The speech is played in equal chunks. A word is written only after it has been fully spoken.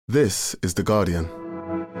This is The Guardian.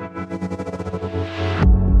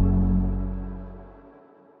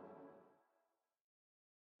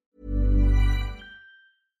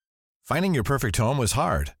 Finding your perfect home was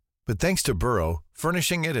hard, but thanks to Burrow,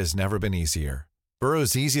 furnishing it has never been easier.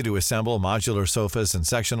 Burrow's easy-to-assemble modular sofas and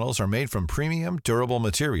sectionals are made from premium, durable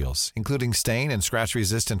materials, including stain and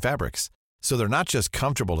scratch-resistant fabrics. So they're not just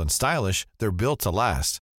comfortable and stylish, they're built to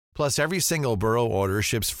last. Plus, every single Burrow order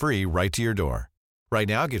ships free right to your door. Right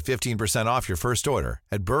now, get 15% off your first order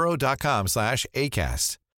at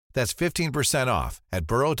burrow.com/ACAST. That's 15% off at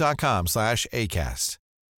burrow.com/ACAST.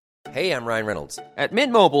 Hey, I'm Ryan Reynolds. At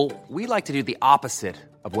Mint Mobile, we like to do the opposite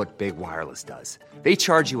of what Big Wireless does. They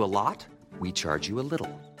charge you a lot, we charge you a little.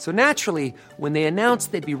 So naturally, when they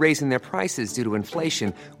announced they'd be raising their prices due to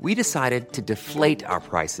inflation, we decided to deflate our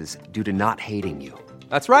prices due to not hating you.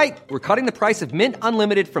 That's right. We're cutting the price of Mint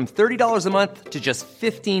Unlimited from $30 a month to just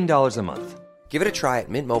 $15 a month. Give it a try at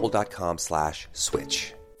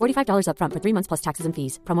mintmobile.com/switch. $45 up front for 3 months plus taxes and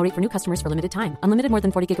fees. Promo rate for new customers for limited time. Unlimited more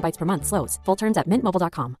than 40 gigabytes per month. Slows full terms at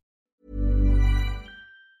mintmobile.com.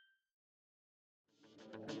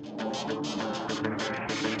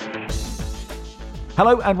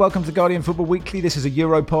 Hello and welcome to Guardian Football Weekly. This is a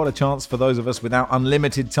Europod, a chance for those of us without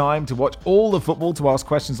unlimited time to watch all the football, to ask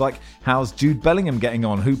questions like, how's Jude Bellingham getting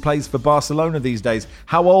on? Who plays for Barcelona these days?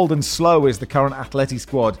 How old and slow is the current Atleti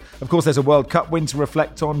squad? Of course, there's a World Cup win to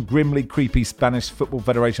reflect on, grimly creepy Spanish Football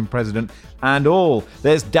Federation president, and all.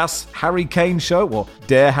 There's Das Harry Kane Show, or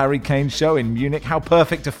Der Harry Kane Show in Munich. How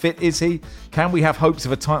perfect a fit is he? Can we have hopes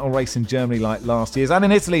of a title race in Germany like last year's? And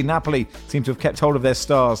in Italy, Napoli seem to have kept hold of their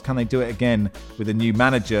stars. Can they do it again with a new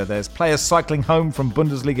manager? There's players cycling home from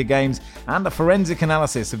Bundesliga games and a forensic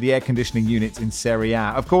analysis of the air conditioning units in Serie A.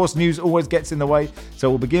 Of course, news always gets in the way, so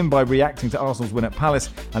we'll begin by reacting to Arsenal's win at Palace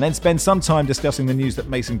and then spend some time discussing the news that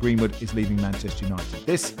Mason Greenwood is leaving Manchester United.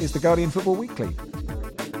 This is the Guardian Football Weekly.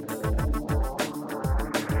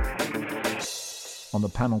 On the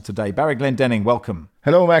panel today, Barry Glendenning, welcome.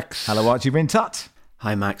 Hello, Max. Hello, Archie Rintut.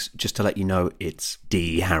 Hi, Max. Just to let you know, it's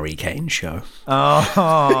the Harry Kane Show.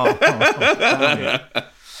 Oh,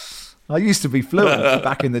 I used to be fluent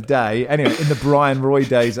back in the day. Anyway, in the Brian Roy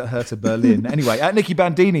days at Hertha Berlin. Anyway, Nikki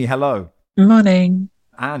Bandini, hello. Morning.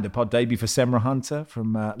 And a pod debut for Semra Hunter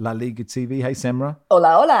from La Liga TV. Hey, Semra.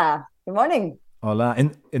 Hola, hola. Good morning. Hola.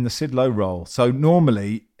 In the Sid Lowe role. So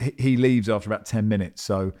normally he leaves after about 10 minutes.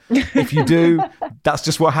 So if you do, that's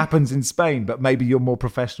just what happens in Spain. But maybe you're more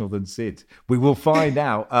professional than Sid. We will find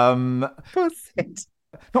out. Poor Sid.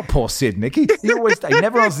 Not poor Sid, Nicky. He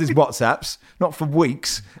never answers his WhatsApps, not for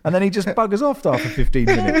weeks, and then he just buggers off after 15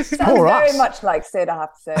 minutes. Sounds very much like Sid, I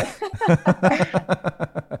have to say.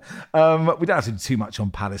 We don't have to do too much on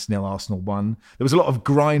Palace 0, Arsenal 1. There was a lot of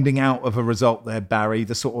grinding out of a result there, Barry.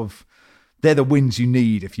 They're the wins you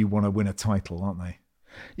need if you want to win a title, aren't they?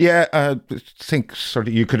 Yeah, I think sort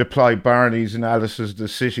of you could apply Barney's analysis of the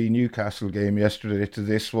City-Newcastle game yesterday to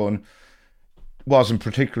this one. Wasn't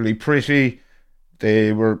particularly pretty.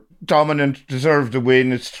 They were dominant, deserved a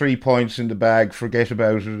win. It's 3 points in the bag. Forget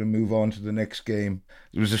about it and move on to the next game.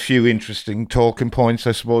 There was a few interesting talking points.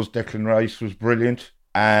 I suppose Declan Rice was brilliant.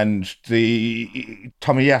 And the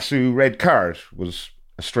Tomiyasu red card was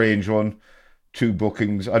a strange one. 2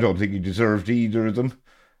 bookings. I don't think he deserved either of them.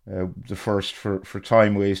 The first for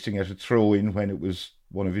time wasting at a throw-in when it was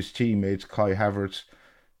one of his teammates, Kai Havertz,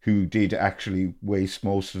 who did actually waste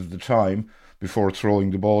most of the time before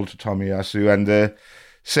throwing the ball to Tomiyasu, and the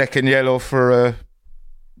second yellow for a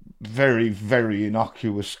very, very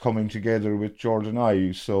innocuous coming together with Jordan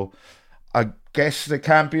Ayew. So I guess they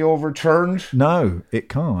can't be overturned. No, it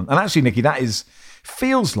can't. And actually, Nicky,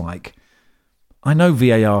 feels like, I know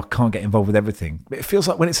VAR can't get involved with everything, but it feels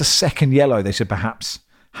like when it's a second yellow, they should perhaps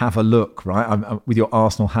have a look, right? I'm with your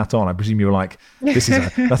Arsenal hat on, I presume you were like,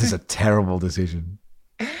 that is a terrible decision.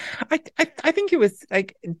 I think it was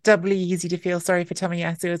like doubly easy to feel sorry for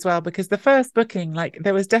Tomiyasu as well, because the first booking, like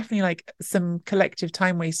there was definitely like some collective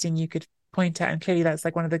time wasting you could point at, and clearly that's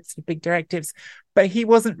like one of the sort of big directives, but he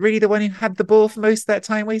wasn't really the one who had the ball for most of that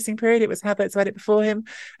time wasting period. It was Havertz who had it before him,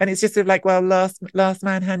 and it's just sort of like, well, last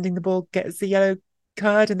man handing the ball gets the yellow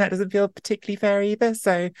card, and that doesn't feel particularly fair either.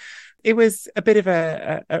 So it was a bit of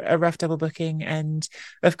a rough double booking. And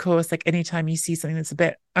of course, like anytime you see something that's a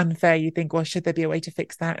bit unfair, you think, well, should there be a way to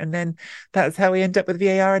fix that? And then that's how we end up with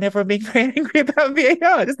VAR and everyone being very angry about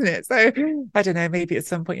VAR, isn't it? So I don't know, maybe at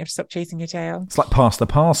some point you have to stop chasing your tail. It's like pass the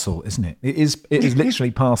parcel, isn't it? It is literally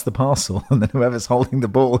pass the parcel, and then whoever's holding the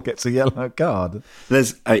ball gets a yellow card.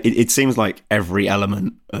 It seems like every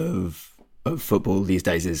element of football these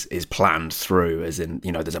days is planned through, as in,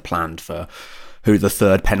 you know, there's a plan for who the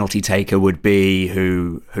third penalty taker would be,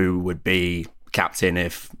 who would be captain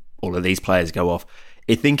if all of these players go off.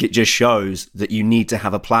 I think it just shows that you need to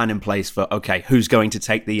have a plan in place for, okay, who's going to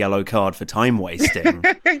take the yellow card for time wasting?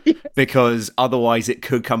 Yes. Because otherwise it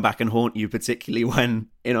could come back and haunt you, particularly when,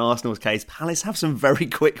 in Arsenal's case, Palace have some very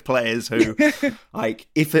quick players who, like,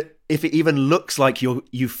 if it even looks like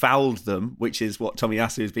you fouled them, which is what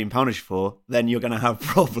Tomiyasu has been punished for, then you're going to have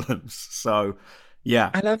problems. So, yeah.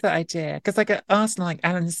 I love that idea. Because, like, at Arsenal, like,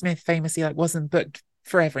 Alan Smith famously, like, wasn't booked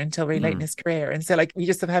forever until really late in his career, and so like you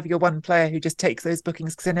just have your one player who just takes those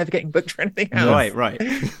bookings because they're never getting booked for anything else. Right.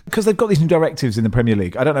 Because they've got these new directives in the Premier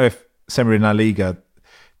League. I don't know if Serie in La Liga,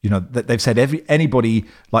 they've said anybody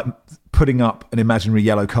like putting up an imaginary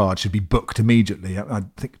yellow card should be booked immediately. I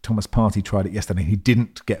think Thomas Partey tried it yesterday. He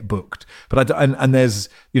didn't get booked, but and there's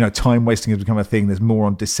time wasting has become a thing. There's more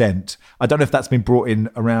on dissent. I don't know if that's been brought in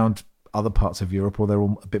around other parts of Europe or they're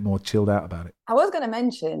all a bit more chilled out about it. I was going to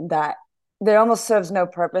mention that there almost serves no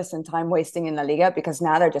purpose in time wasting in La Liga because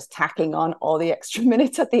now they're just tacking on all the extra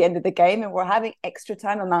minutes at the end of the game, and we're having extra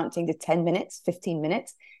time amounting to 10 minutes, 15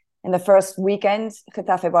 minutes. In the first weekend,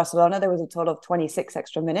 Getafe Barcelona, there was a total of 26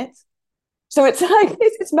 extra minutes. So it's like,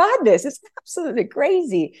 it's madness. It's absolutely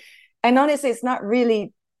crazy. And honestly, it's not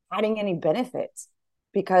really adding any benefits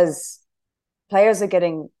because players are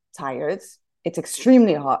getting tired. It's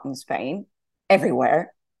extremely hot in Spain,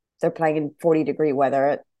 everywhere. They're playing in 40-degree weather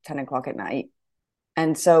at 10 o'clock at night.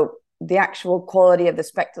 And so the actual quality of the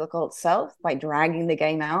spectacle itself, by dragging the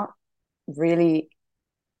game out, really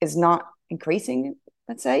is not increasing,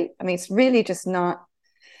 let's say. I mean, it's really just not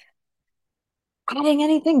adding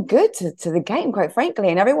anything good to the game, quite frankly.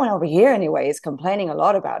 And everyone over here, anyway, is complaining a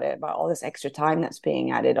lot about it, about all this extra time that's being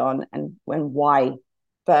added on and why.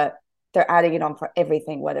 But they're adding it on for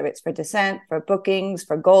everything, whether it's for dissent, for bookings,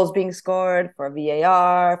 for goals being scored, for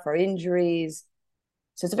VAR, for injuries.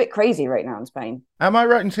 So it's a bit crazy right now in Spain. Am I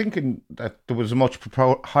right in thinking that there was a much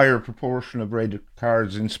higher proportion of red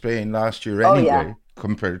cards in Spain last year anyway,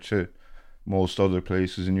 compared to most other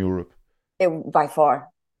places in Europe? By far.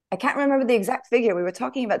 I can't remember the exact figure. We were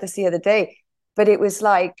talking about this the other day, but it was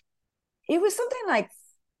something like, I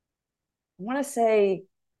want to say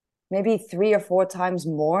maybe 3 or 4 times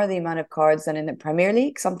more the amount of cards than in the Premier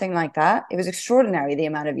League, something like that. It was extraordinary, the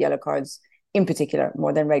amount of yellow cards in particular,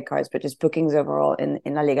 more than red cards, but just bookings overall in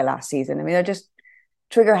La Liga last season. I mean, they're just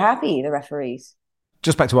trigger happy, the referees.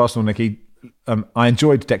 Just back to Arsenal, Nikki. I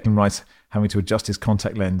enjoyed Declan Rice having to adjust his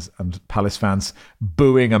contact lens and Palace fans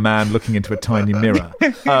booing a man looking into a tiny mirror.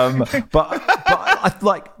 But I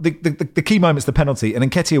like the key moment's the penalty, and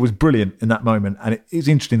Nketiah was brilliant in that moment. And it is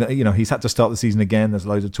interesting that he's had to start the season again. There's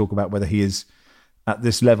loads of talk about whether he is at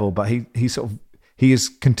this level, but he is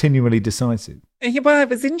continually decisive. Well, it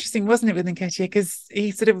was interesting, wasn't it, with Nketiah? Because he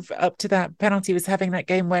sort of, up to that penalty, was having that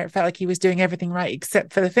game where it felt like he was doing everything right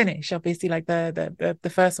except for the finish. Obviously, like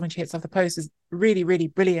the first one, which hits off the post, is really, really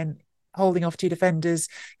brilliant, holding off 2 defenders,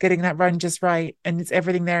 getting that run just right, and it's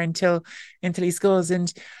everything there until he scores.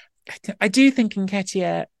 And I do think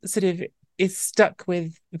Nketiah sort of is stuck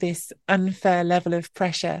with this unfair level of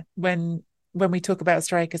pressure when we talk about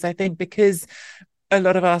strikers. I think because a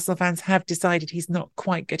lot of Arsenal fans have decided he's not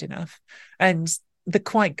quite good enough. And the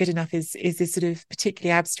quite good enough is this sort of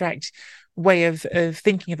particularly abstract way of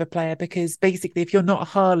thinking of a player, because basically if you're not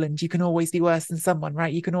Haaland, you can always be worse than someone,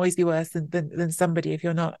 right? You can always be worse than somebody if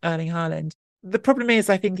you're not Erling Haaland. The problem is,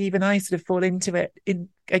 I think even I sort of fall into it,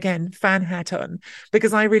 again, fan hat on,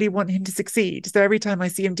 because I really want him to succeed. So every time I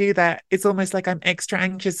see him do that, it's almost like I'm extra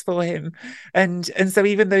anxious for him. And so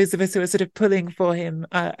even those of us who are sort of pulling for him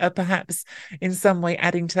are perhaps in some way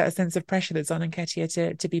adding to that sense of pressure that's on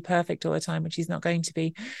Nketiah to be perfect all the time, which he's not going to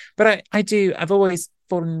be. But I've always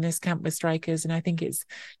fallen in this camp with strikers, and I think it's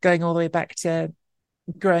going all the way back to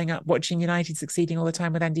growing up watching United succeeding all the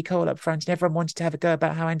time with Andy Cole up front, and everyone wanted to have a go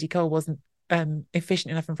about how Andy Cole wasn't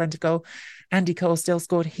efficient enough in front of goal. Andy Cole still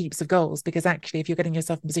scored heaps of goals, because actually if you're getting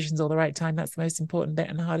yourself in positions all the right time, that's the most important bit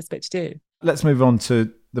and the hardest bit to do. Let's move on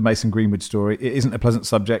to the Mason Greenwood story. It isn't a pleasant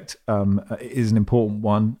subject. It is an important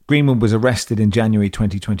one. Greenwood was arrested in January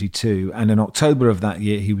 2022, and in October of that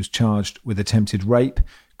year he was charged with attempted rape,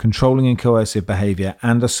 controlling and coercive behaviour,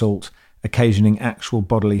 and assault occasioning actual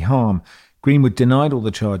bodily harm. Greenwood denied all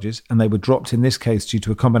the charges, and they were dropped in this case due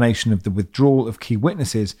to a combination of the withdrawal of key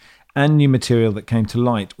witnesses and new material that came to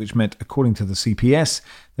light, which meant, according to the CPS,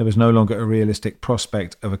 there was no longer a realistic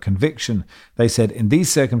prospect of a conviction. They said, in these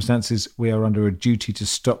circumstances, we are under a duty to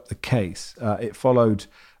stop the case. It followed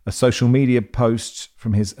a social media post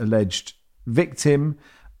from his alleged victim.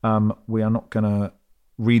 We are not going to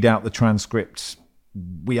read out the transcripts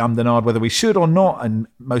we ummed and ahed whether we should or not, and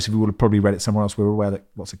most of you would have probably read it somewhere else. We're aware that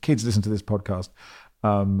lots of kids listen to this podcast,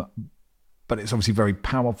 but it's obviously very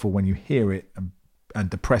powerful when you hear it and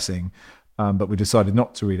depressing, but we decided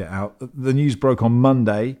not to read it out. The news broke on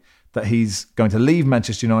Monday that he's going to leave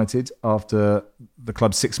Manchester United after the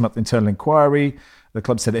club's 6-month internal inquiry. The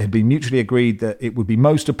club said it had been mutually agreed that it would be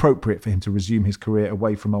most appropriate for him to resume his career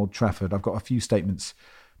away from Old Trafford. I've got a few statements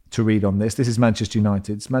to read on this. This is Manchester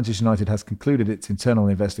United's. Manchester United has concluded its internal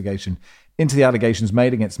investigation into the allegations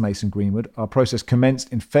made against Mason Greenwood. Our process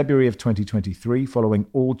commenced in February of 2023, following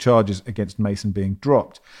all charges against Mason being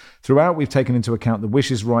dropped. Throughout, we've taken into account the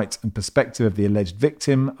wishes, rights and perspective of the alleged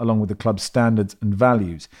victim, along with the club's standards and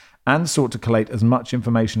values, and sought to collate as much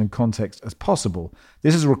information and context as possible.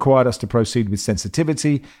 This has required us to proceed with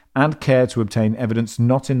sensitivity and care to obtain evidence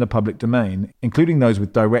not in the public domain, including those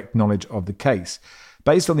with direct knowledge of the case.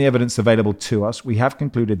 Based on the evidence available to us, we have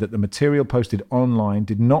concluded that the material posted online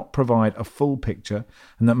did not provide a full picture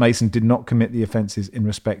and that Mason did not commit the offences in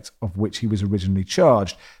respect of which he was originally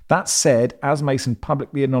charged. That said, as Mason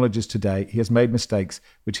publicly acknowledges today, he has made mistakes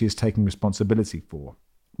which he is taking responsibility for.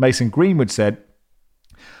 Mason Greenwood said,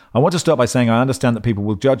 I want to start by saying I understand that people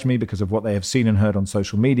will judge me because of what they have seen and heard on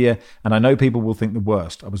social media, and I know people will think the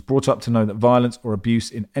worst. I was brought up to know that violence or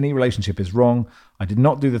abuse in any relationship is wrong. I did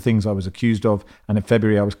not do the things I was accused of, and in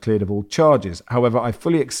February I was cleared of all charges. However, I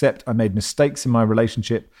fully accept I made mistakes in my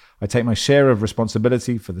relationship. I take my share of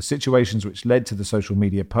responsibility for the situations which led to the social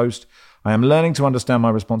media post. I am learning to understand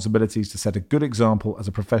my responsibilities to set a good example as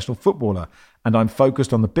a professional footballer, and I'm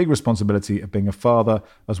focused on the big responsibility of being a father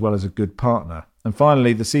as well as a good partner. And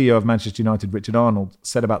finally, the CEO of Manchester United, Richard Arnold,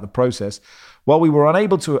 said about the process, while we were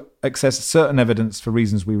unable to access certain evidence for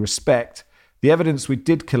reasons we respect, the evidence we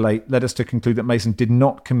did collate led us to conclude that Mason did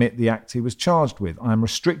not commit the act he was charged with. I am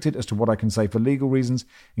restricted as to what I can say for legal reasons,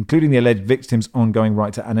 including the alleged victim's ongoing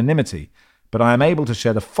right to anonymity. But I am able to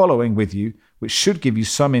share the following with you, which should give you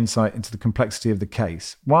some insight into the complexity of the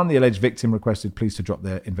case. 1, the alleged victim requested police to drop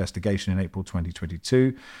their investigation in April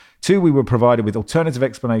 2022. 2, we were provided with alternative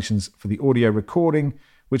explanations for the audio recording,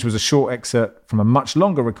 which was a short excerpt from a much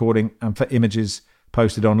longer recording, and for images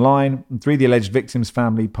posted online. And 3, the alleged victim's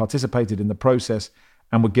family participated in the process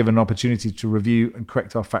and were given an opportunity to review and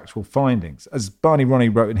correct our factual findings. As Barney Ronnie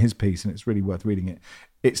wrote in his piece, and it's really worth reading it,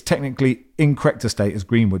 it's technically incorrect to state, as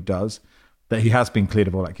Greenwood does, that he has been cleared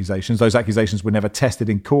of all accusations. Those accusations were never tested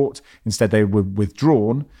in court. Instead, they were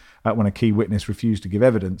withdrawn when a key witness refused to give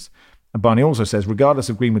evidence. And Barney also says, regardless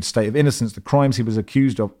of Greenwood's state of innocence, the crimes he was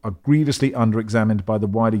accused of are grievously under-examined by the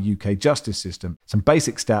wider UK justice system. Some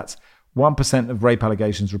basic stats: 1% of rape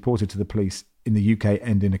allegations reported to the police in the UK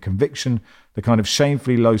end in a conviction, the kind of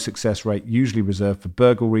shamefully low success rate usually reserved for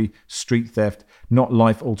burglary, street theft, not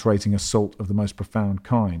life-altering assault of the most profound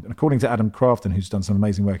kind. And according to Adam Crafton, who's done some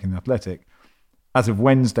amazing work in The Athletic, as of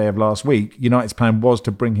Wednesday of last week, United's plan was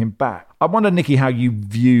to bring him back. I wonder, Nikki, how you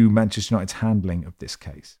view Manchester United's handling of this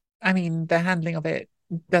case. I mean, the handling of it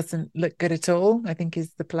doesn't look good at all, I think,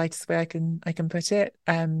 is the politest way I can put it.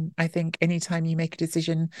 I think anytime you make a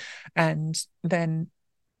decision and then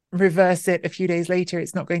reverse it a few days later,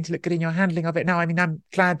 it's not going to look good in your handling of it. Now, I mean, I'm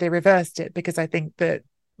glad they reversed it, because I think that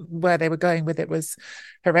where they were going with it was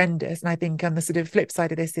horrendous. And I think on the sort of flip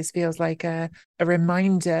side of this feels like a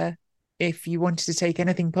reminder, if you wanted to take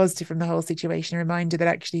anything positive from the whole situation, a reminder that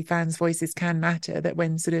actually fans' voices can matter, that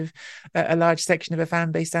when sort of a large section of a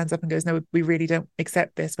fan base stands up and goes, no, we really don't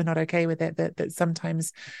accept this, we're not okay with it, that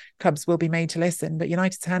sometimes clubs will be made to listen. But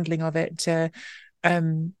United's handling of it, to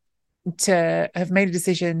have made a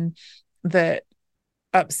decision that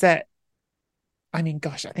upset, I mean,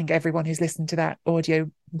 gosh, I think everyone who's listened to that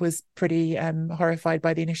audio was pretty horrified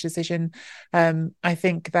by the initial decision. I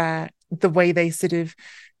think that the way they sort of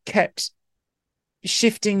kept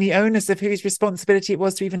shifting the onus of whose responsibility it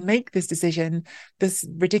was to even make this decision, this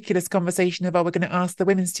ridiculous conversation of, oh, we're going to ask the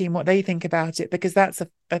women's team what they think about it, because that's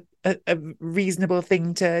a reasonable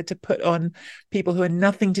thing to put on people who are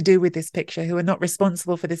nothing to do with this picture, who are not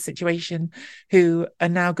responsible for this situation, who are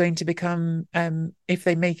now going to become, if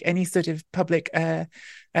they make any sort of public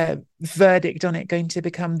verdict on it, going to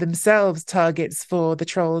become themselves targets for the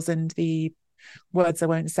trolls and the words I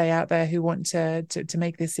won't say out there who want to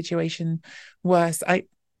make this situation worse. I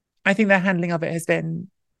think their handling of it has been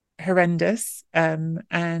horrendous,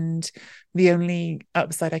 and the only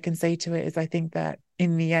upside I can say to it is I think that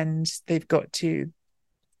in the end they've got to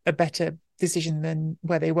a better decision than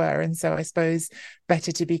where they were. And so I suppose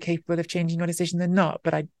better to be capable of changing your decision than not.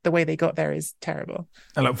 But the way they got there is terrible.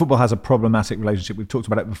 And look, football has a problematic relationship. We've talked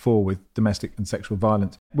about it before with domestic and sexual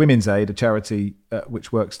violence. Women's Aid, a charity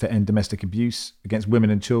which works to end domestic abuse against women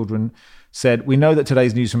and children, said, "We know that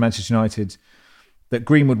today's news from Manchester United that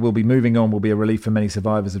Greenwood will be moving on will be a relief for many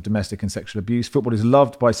survivors of domestic and sexual abuse. Football is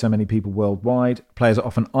loved by so many people worldwide. Players are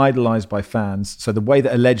often idolised by fans. So the way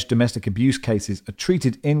that alleged domestic abuse cases are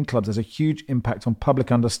treated in clubs has a huge impact on public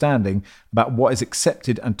understanding about what is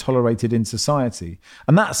accepted and tolerated in society."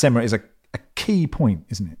 And that, Semra, is a key point,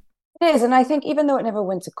 isn't it? It is. And I think even though it never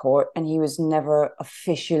went to court and he was never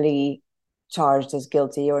officially charged as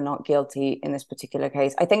guilty or not guilty in this particular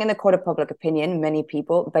case, I think in the court of public opinion, many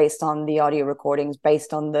people, based on the audio recordings,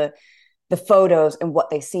 based on the photos and what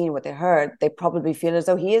they seen, what they heard, they probably feel as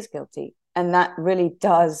though he is guilty. And that really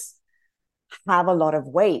does have a lot of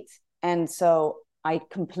weight. And so I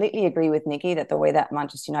completely agree with Nikki that the way that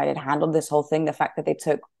Manchester United handled this whole thing, the fact that they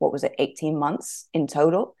took, 18 months in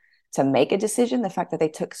total to make a decision, the fact that they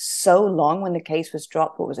took so long when the case was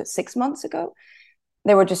dropped, 6 months ago?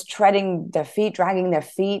 They were just dragging their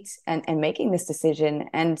feet and making this decision.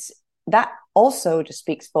 And that also just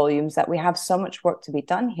speaks volumes that we have so much work to be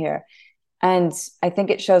done here. And I think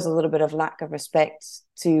it shows a little bit of lack of respect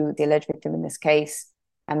to the alleged victim in this case,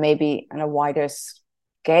 and maybe on a wider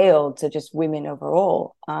scale to just women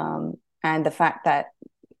overall. And the fact that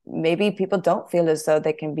maybe people don't feel as though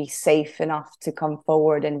they can be safe enough to come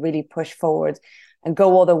forward and really push forward and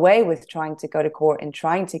go all the way with trying to go to court and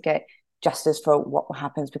trying to get justice for what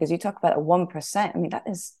happens. Because you talk about a 1%, I mean, that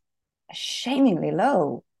is shamingly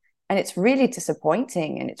low, and it's really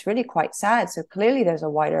disappointing, and it's really quite sad. So clearly there's a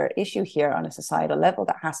wider issue here on a societal level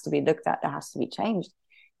that has to be looked at, that has to be changed,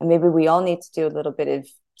 and maybe we all need to do a little bit of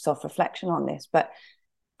self-reflection on this. But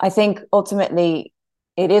I think ultimately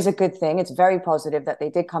it is a good thing. It's very positive that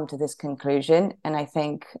they did come to this conclusion, and I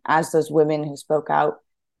think, as those women who spoke out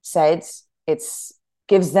said, it's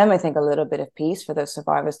gives them, I think, a little bit of peace for those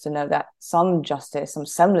survivors to know that some justice, some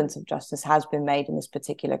semblance of justice has been made in this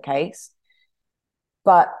particular case.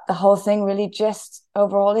 But the whole thing really just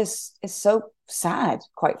overall is so sad,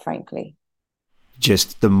 quite frankly.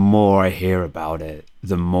 Just the more I hear about it,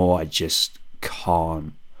 the more I just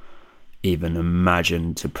can't even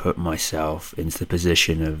imagine to put myself into the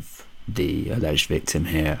position of the alleged victim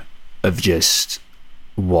here, of just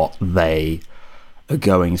what they are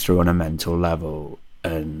going through on a mental level.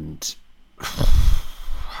 And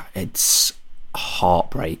it's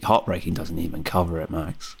heartbreaking doesn't even cover it,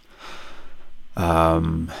 Max.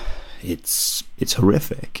 It's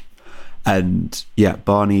horrific. And yeah,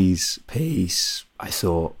 Barney's piece, I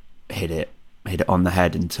thought hit it on the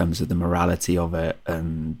head in terms of the morality of it.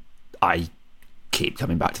 And I keep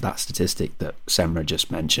coming back to that statistic that Semra just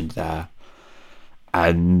mentioned there.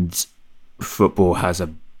 And football has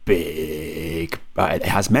it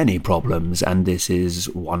has many problems, and this is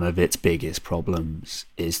one of its biggest problems,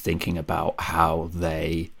 is thinking about how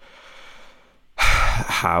they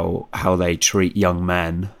treat young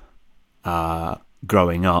men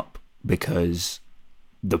growing up. Because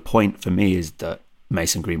the point for me is that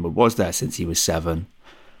Mason Greenwood was there since he was 7,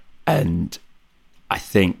 and I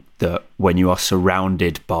think that when you are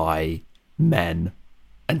surrounded by men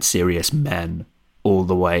and serious men all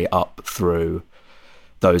the way up through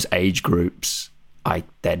those age groups,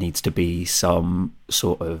 there needs to be some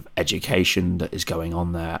sort of education that is going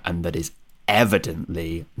on there, and that is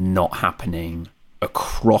evidently not happening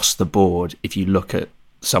across the board if you look at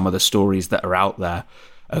some of the stories that are out there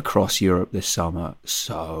across Europe this summer.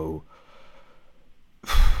 So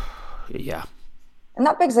yeah. And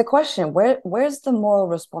that begs the question, where's the moral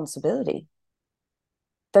responsibility?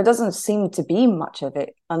 There doesn't seem to be much of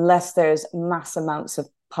it unless there's mass amounts of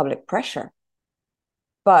public pressure.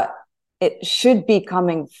 But it should be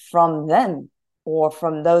coming from them or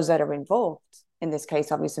from those that are involved. In this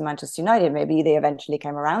case, obviously Manchester United, maybe they eventually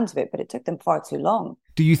came around to it, but it took them far too long.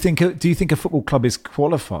 Do you think a football club is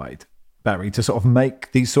qualified, Barry, to sort of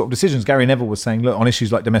make these sort of decisions? Gary Neville was saying, look, on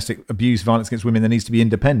issues like domestic abuse, violence against women, there needs to be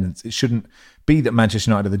independence. It shouldn't be that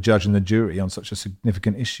Manchester United are the judge and the jury on such a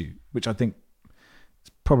significant issue, which I think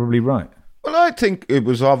is probably right. Well, I think it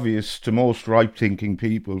was obvious to most right-thinking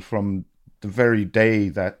people from the very day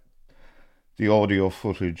that the audio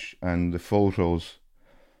footage and the photos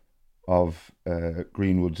of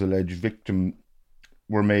Greenwood's alleged victim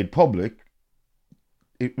were made public.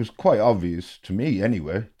 It was quite obvious to me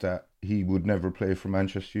anyway that he would never play for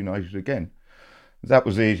Manchester United again. That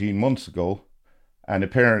was 18 months ago, and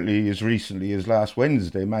apparently as recently as last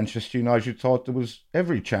Wednesday, Manchester United thought there was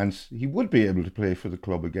every chance he would be able to play for the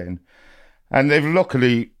club again. And they've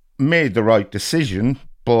luckily made the right decision,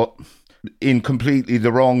 but in completely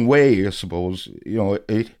the wrong way, I suppose.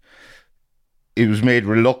 It was made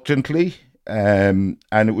reluctantly, and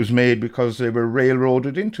it was made because they were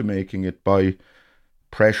railroaded into making it by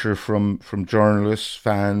pressure from journalists,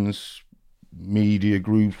 fans, media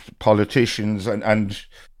groups, politicians, and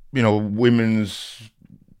women's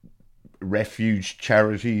refuge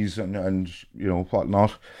charities and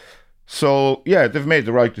whatnot. So yeah, they've made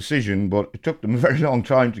the right decision, but it took them a very long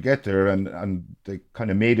time to get there, and they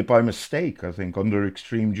kind of made it by mistake, I think, under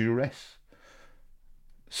extreme duress.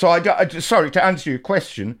 So sorry, to answer your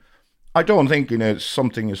question, I don't think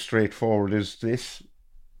something as straightforward as this.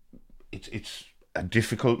 It's a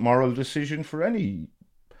difficult moral decision for any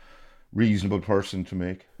reasonable person to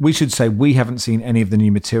make. We should say we haven't seen any of the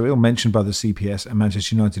new material mentioned by the CPS and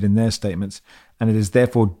Manchester United in their statements, and it is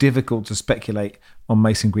therefore difficult to speculate on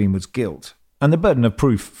Mason Greenwood's guilt. And the burden of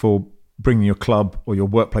proof for bringing your club or your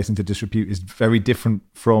workplace into disrepute is very different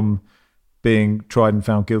from being tried and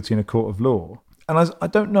found guilty in a court of law. And I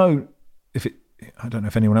don't know if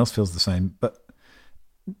anyone else feels the same, but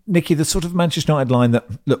Nicky, the sort of Manchester United line that,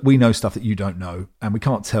 look, we know stuff that you don't know and we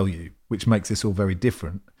can't tell you, which makes this all very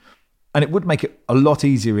different. And it would make it a lot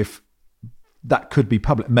easier if that could be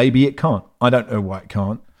public. Maybe it can't. I don't know why it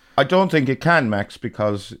can't. I don't think it can, Max,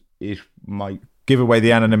 because it might give away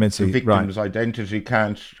the anonymity. The victim's identity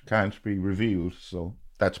can't be revealed. So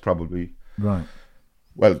that's probably right.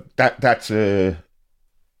 Well, that's a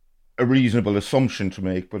reasonable assumption to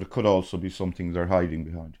make, but it could also be something they're hiding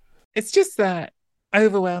behind. It's just that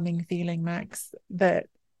overwhelming feeling, Max, that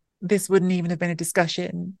this wouldn't even have been a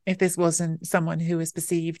discussion if this wasn't someone who was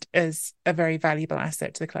perceived as a very valuable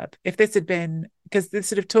asset to the club. If this had been, because they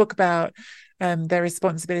sort of talk about their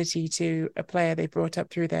responsibility to a player they brought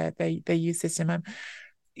up through their youth system.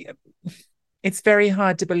 It's very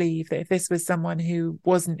hard to believe that if this was someone who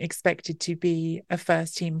wasn't expected to be a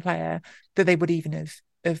first team player, that they would even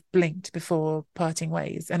have blinked before parting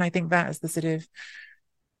ways. And I think that is the sort of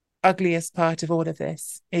ugliest part of all of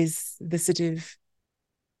this, is the sort of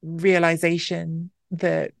realization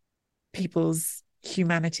that people's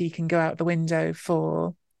humanity can go out the window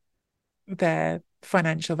for their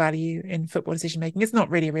financial value in football decision making. It's not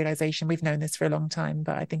really a realization. We've known this for a long time,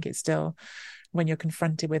 but I think it's still, when you're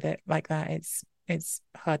confronted with it like that, it's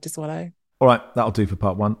hard to swallow. All right, that'll do for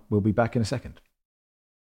part one. We'll be back in a second.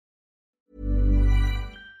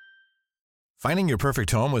 Finding your perfect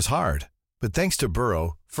home was hard, but thanks to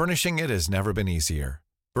Burrow, furnishing it has never been easier.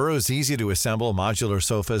 Burrow's easy-to-assemble modular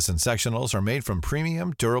sofas and sectionals are made from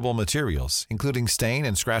premium, durable materials, including stain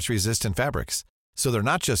and scratch-resistant fabrics. So they're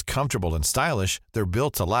not just comfortable and stylish, they're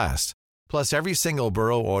built to last. Plus, every single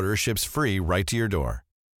Burrow order ships free right to your door.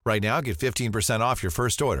 Right now, get 15% off your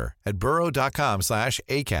first order at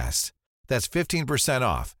burrow.com/ACAST. That's 15%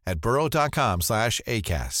 off at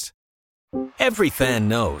burrow.com/ACAST. Every fan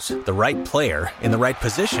knows the right player in the right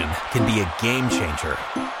position can be a game changer.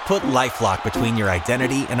 Put LifeLock between your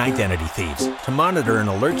identity and identity thieves to monitor and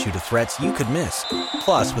alert you to threats you could miss.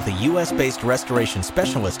 Plus, with a U.S.-based restoration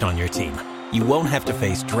specialist on your team, you won't have to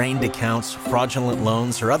face drained accounts, fraudulent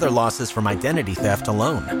loans, or other losses from identity theft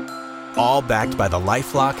alone. All backed by the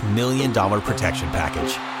LifeLock $1 Million Protection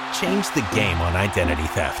Package. Change the game on identity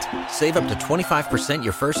theft. Save up to 25%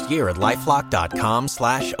 your first year at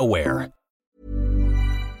LifeLock.com/aware.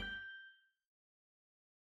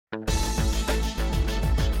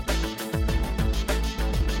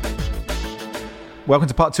 Welcome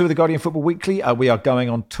to part two of the Guardian Football Weekly. We are going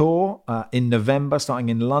on tour in November, starting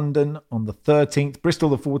in London on the 13th, Bristol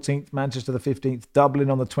the 14th, Manchester the 15th,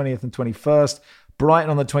 Dublin on the 20th and 21st, Brighton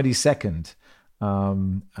on the 22nd.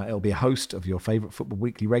 It'll be a host of your favourite Football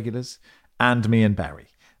Weekly regulars and me and Barry.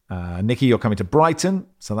 Nicky, you're coming to Brighton,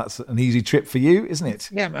 so that's an easy trip for you, isn't it?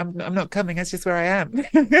 Yeah, I'm not coming. That's just where I am.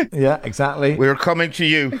 Yeah, exactly. We're coming to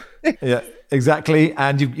you. Yeah, exactly.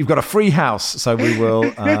 And you've got a free house, so we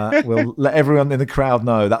will we'll let everyone in the crowd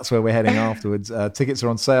know that's where we're heading afterwards. Tickets are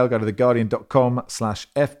on sale. Go to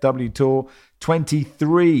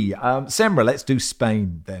theguardian.com/FWTour23. Semra, let's do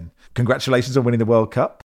Spain then. Congratulations on winning the World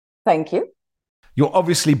Cup. Thank you. You're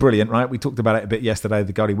obviously brilliant, right? We talked about it a bit yesterday.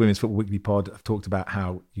 The Guardian Women's Football Weekly pod have talked about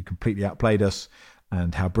how you completely outplayed us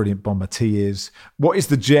and how brilliant Bon Mati is. What is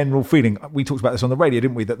the general feeling? We talked about this on the radio,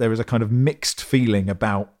 didn't we? That there is a kind of mixed feeling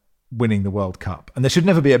about winning the World Cup. And there should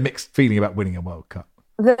never be a mixed feeling about winning a World Cup.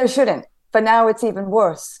 There shouldn't. But now it's even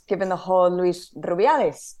worse, given the whole Luis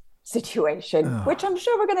Rubiales situation, which I'm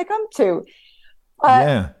sure we're going to come to.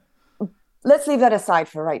 Yeah. Let's leave that aside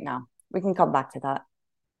for right now. We can come back to that.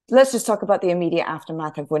 Let's just talk about the immediate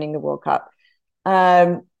aftermath of winning the World Cup.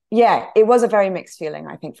 Yeah, it was a very mixed feeling,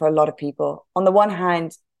 I think, for a lot of people. On the one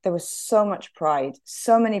hand, there was so much pride.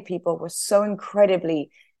 So many people were so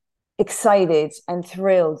incredibly excited and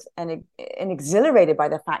thrilled and exhilarated by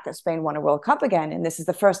the fact that Spain won a World Cup again. And this is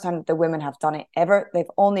the first time that the women have done it ever. They've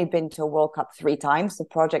only been to a World Cup 3 times. The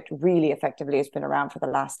project really effectively has been around for the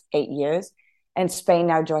last 8 years. And Spain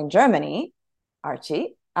now joined Germany,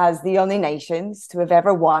 Archie, as the only nations to have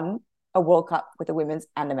ever won a World Cup with the women's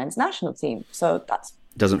and the men's national team. So that's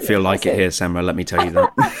doesn't feel like it here, Semra, let me tell you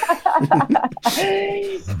that.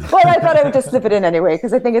 Well, I thought I would just slip it in anyway,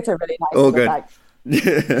 because I think it's a really nice all good fact.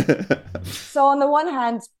 So on the one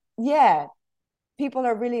hand, yeah, people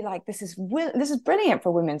are really like, this is brilliant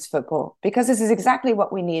for women's football, because this is exactly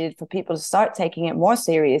what we needed for people to start taking it more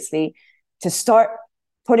seriously, to start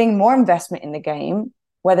putting more investment in the game,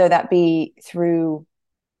 whether that be through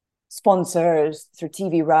sponsors, through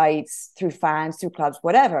TV rights, through fans, through clubs,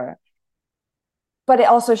 whatever. But it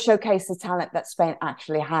also showcased the talent that Spain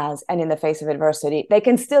actually has. And in the face of adversity, they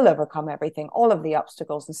can still overcome everything, all of the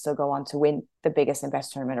obstacles, and still go on to win the biggest and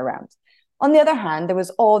best tournament around. On the other hand, there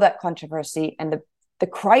was all that controversy and the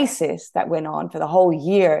crisis that went on for the whole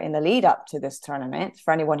year in the lead up to this tournament.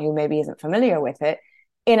 For anyone who maybe isn't familiar with it,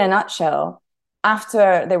 in a nutshell,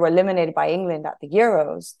 after they were eliminated by England at the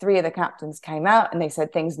Euros, 3 of the captains came out and they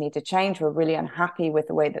said things need to change. We're really unhappy with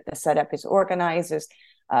the way that the setup is organized. There's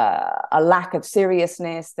a lack of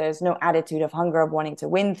seriousness. There's no attitude of hunger of wanting to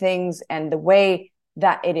win things. And the way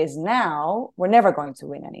that it is now, we're never going to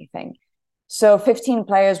win anything. So 15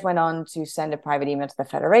 players went on to send a private email to the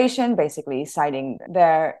federation, basically citing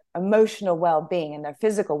their emotional well-being and their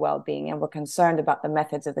physical well-being, and were concerned about the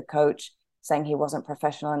methods of the coach, saying he wasn't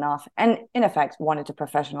professional enough, and in effect wanted to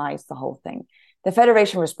professionalize the whole thing. The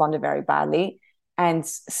federation responded very badly and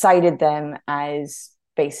cited them as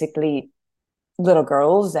basically little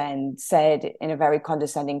girls, and said in a very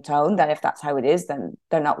condescending tone that if that's how it is, then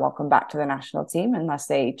they're not welcome back to the national team unless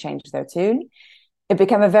they change their tune. It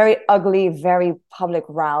became a very ugly, very public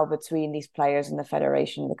row between these players and the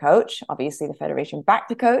federation and the coach. Obviously, the federation backed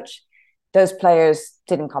the coach. Those players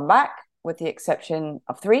didn't come back, with the exception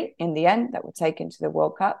of 3 in the end that were taken to the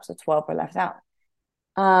World Cup. So 12 were left out.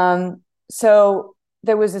 So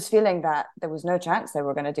there was this feeling that there was no chance they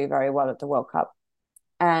were going to do very well at the World Cup.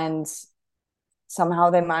 And somehow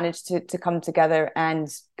they managed to come together and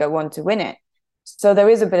go on to win it. So there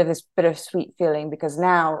is a bit of this bittersweet feeling, because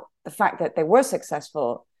now the fact that they were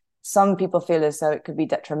successful, some people feel as though it could be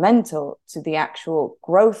detrimental to the actual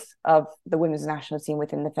growth of the women's national team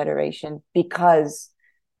within the federation because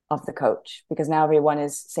of the coach, because now everyone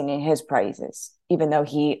is singing his praises, even though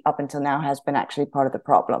he up until now has been actually part of the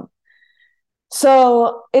problem.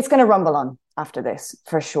 So it's going to rumble on after this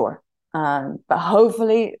for sure. But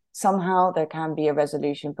hopefully somehow there can be a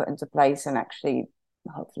resolution put into place, and actually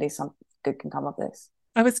hopefully something good can come of this.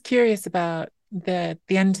 I was curious about the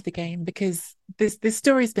end of the game, because this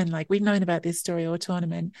story's been like, we've known about this story all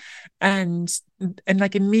tournament, and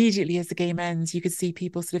like immediately as the game ends, you could see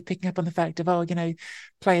people sort of picking up on the fact of, oh, you know,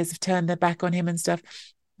 players have turned their back on him and stuff.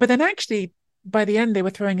 But then actually by the end they were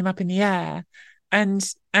throwing him up in the air,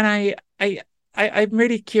 and I'm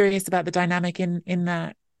really curious about the dynamic in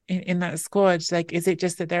that squad. Like, is it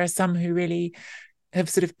just that there are some who really have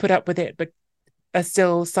sort of put up with it but are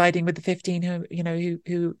still siding with the 15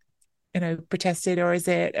 who protested, or is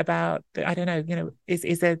it about, I don't know,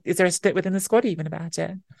 is there a split within the squad even about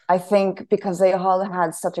it? I think because they all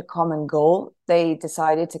had such a common goal, they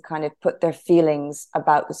decided to kind of put their feelings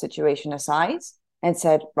about the situation aside and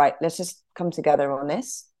said, right, let's just come together on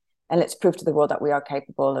this and let's prove to the world that we are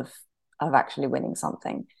capable of actually winning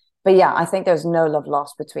something. But yeah, I think there's no love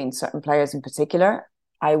lost between certain players in particular.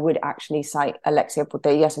 I would actually cite Alexia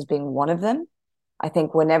Putellas as being one of them. I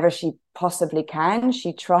think whenever she possibly can,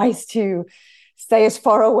 she tries to stay as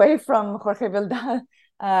far away from Jorge Vilda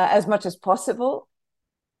as much as possible.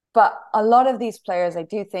 But a lot of these players, I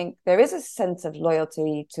do think there is a sense of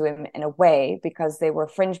loyalty to him in a way, because they were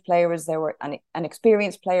fringe players, they were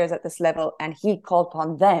unexperienced players at this level, and he called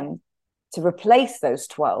upon them to replace those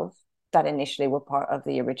 12 that initially were part of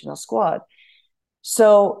the original squad.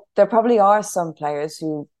 So there probably are some players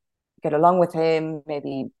who get along with him,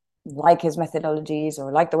 maybe like his methodologies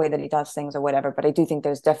or like the way that he does things or whatever. But I do think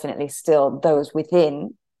there's definitely still those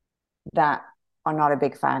within that are not a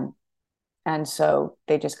big fan. And so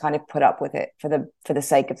they just kind of put up with it for the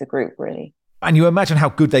sake of the group, really. And you imagine how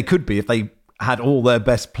good they could be if they had all their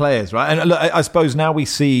best players, right? And look, I suppose now we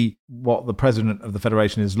see what the president of the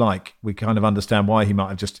federation is like. We kind of understand why he might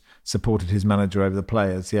have just supported his manager over the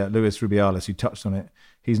players. Yeah, Luis Rubiales, you touched on it.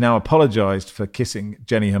 He's now apologised for kissing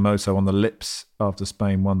Jenny Hermoso on the lips after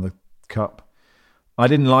Spain won the cup. I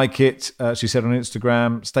didn't like it, she said on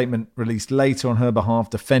Instagram. Statement released later on her behalf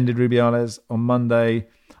defended Rubiales on Monday.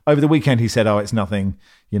 Over the weekend, he said, it's nothing,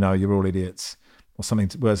 you're all idiots, or something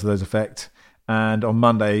words to those effect. And on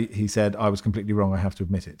Monday, he said, I was completely wrong, I have to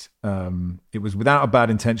admit it. It was without a bad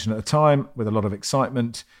intention at the time, with a lot of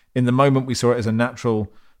excitement. In the moment, we saw it as a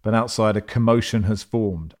natural, but outside, a commotion has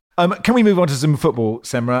formed. Can we move on to some football,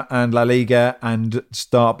 Semra, and La Liga, and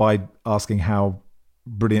start by asking how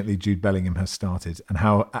brilliantly Jude Bellingham has started and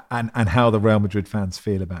how the Real Madrid fans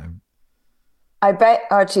feel about him? I bet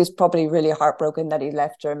Archie's probably really heartbroken that he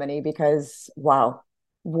left Germany because, wow,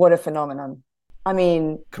 what a phenomenon. I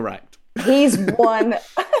mean... Correct. He's won...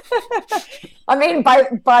 I mean,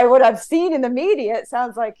 by what I've seen in the media, it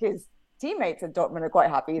sounds like his teammates at Dortmund are quite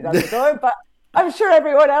happy he's out the door, but I'm sure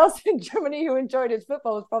everyone else in Germany who enjoyed his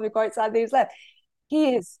football is probably quite sad that he's left.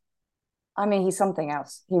 He's something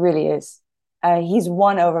else. He really is. He's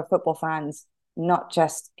won over football fans, not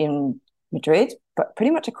just in Madrid, but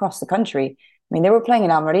pretty much across the country. I mean, they were playing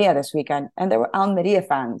in Almeria this weekend, and there were Almeria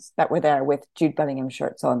fans that were there with Jude Bellingham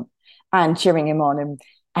shirts on and cheering him on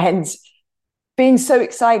and being so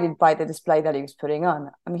excited by the display that he was putting on.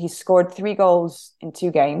 I mean, he scored 3 goals in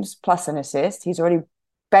 2 games, plus an assist. He's already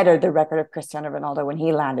bettered the record of Cristiano Ronaldo when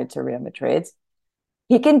he landed to Real Madrid.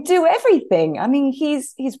 He can do everything. I mean,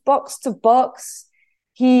 he's box to box.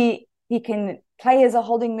 He can play as a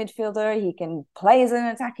holding midfielder. He can play as an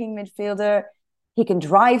attacking midfielder. He can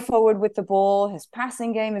drive forward with the ball. His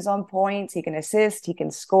passing game is on point. He can assist. He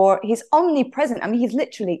can score. He's omnipresent. I mean, he's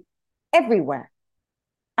literally everywhere.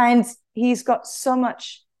 And he's got so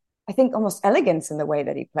much, I think, almost elegance in the way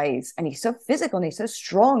that he plays. And he's so physical and he's so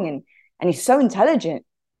strong and he's so intelligent,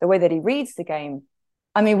 the way that he reads the game.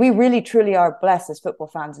 I mean, we really, truly are blessed as football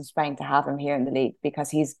fans in Spain to have him here in the league because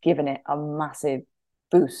he's given it a massive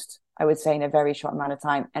boost, I would say, in a very short amount of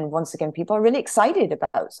time. And once again, people are really excited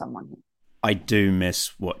about someone. I do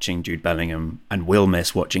miss watching Jude Bellingham and will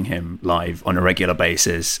miss watching him live on a regular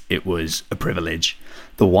basis. It was a privilege.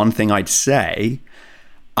 The one thing I'd say,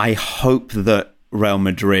 I hope that Real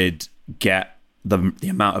Madrid get the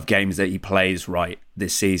amount of games that he plays right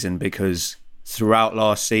this season, because throughout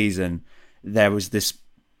last season, there was this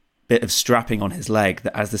bit of strapping on his leg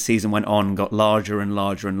that as the season went on got larger and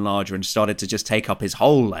larger and larger and started to just take up his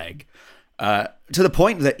whole leg. To the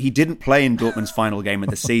point that he didn't play in Dortmund's final game of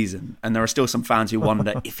the season. And there are still some fans who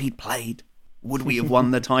wonder, if he'd played, would we have won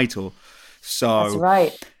the title? So, that's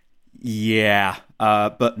right. Yeah.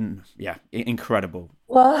 Incredible.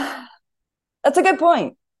 Well, that's a good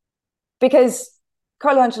point. Because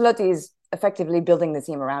Carlo Ancelotti is effectively building the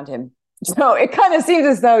team around him. So it kind of seems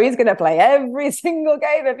as though he's going to play every single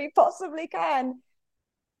game if he possibly can.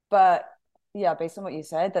 But yeah, based on what you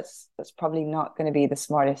said, that's probably not going to be the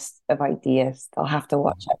smartest of ideas. They'll have to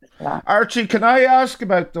watch out for that. Archie, can I ask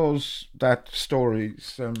about that story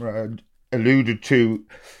alluded to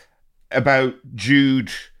about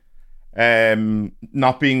Jude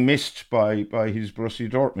not being missed by his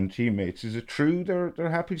Borussia Dortmund teammates? Is it true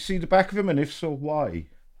they're happy to see the back of him, and if so, why?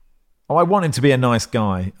 Oh, I want him to be a nice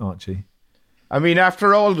guy, Archie. I mean,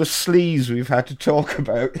 after all the sleaze we've had to talk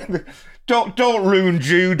about, don't ruin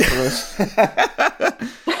Jude for us.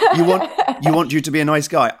 You want Jude to be a nice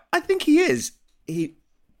guy? I think he is.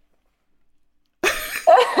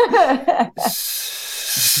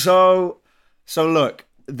 So look,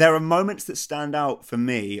 there are moments that stand out for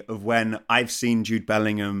me of when I've seen Jude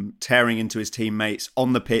Bellingham tearing into his teammates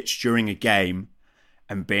on the pitch during a game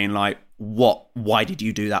and being like, what? Why did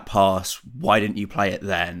you do that pass? Why didn't you play it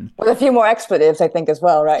then? With a few more expletives, I think, as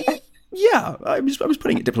well, right? Yeah, I was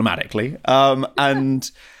putting it diplomatically.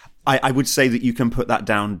 And I would say that you can put that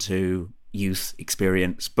down to youth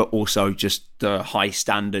experience, but also just the high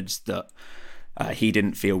standards that he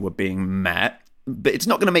didn't feel were being met. But it's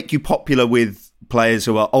not going to make you popular with players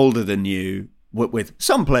who are older than you, with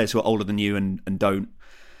some players who are older than you and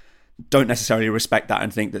don't necessarily respect that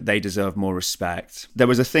and think that they deserve more respect. There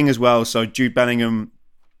was a thing as well, so Jude Bellingham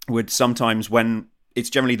would sometimes, when it's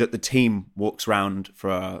generally that the team walks around for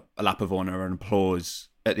a lap of honour and applause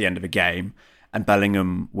at the end of a game, and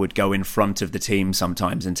Bellingham would go in front of the team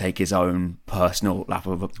sometimes and take his own personal lap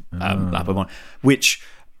of honour, which...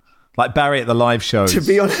 Like Barry at the live shows. To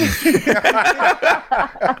be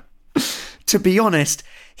honest,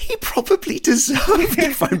 he probably deserved it,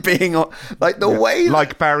 if I'm being like the way...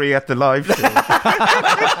 Like Barry at the live show.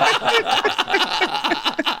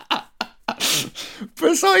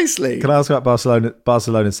 Precisely. Can I ask about Barcelona,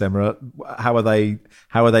 Semra? How are they?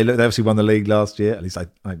 They obviously won the league last year. At least I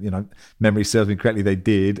memory serves me correctly. They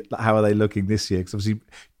did. How are they looking this year? Because obviously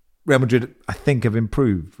Real Madrid, I think, have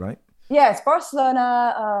improved, right? Yes,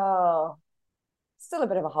 Barcelona. still a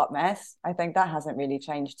bit of a hot mess. I think that hasn't really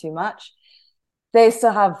changed too much. They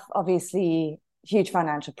still have, obviously, huge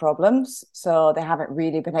financial problems. So they haven't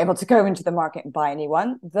really been able to go into the market and buy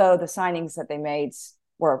anyone, though the signings that they made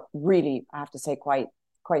were really, I have to say, quite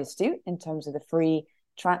astute in terms of the free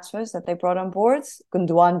transfers that they brought on board.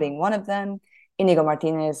 Gundogan being one of them, Inigo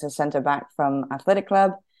Martinez, a centre-back from Athletic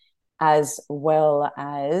Club, as well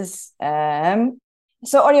as...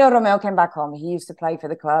 So Oriol Romeo came back home. He used to play for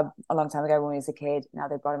the club a long time ago when he was a kid. Now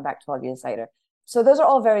they brought him back 12 years later. So those are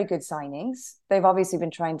all very good signings. They've obviously been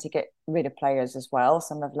trying to get rid of players as well.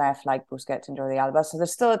 Some have left, like Busquets and Jordi Alba. So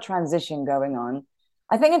there's still a transition going on.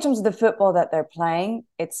 I think in terms of the football that they're playing,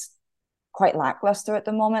 it's quite lackluster at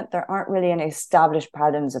the moment. There aren't really any established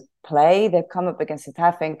patterns of play. They've come up against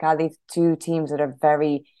Getafe and Cadiz, two teams that are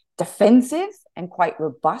very defensive and quite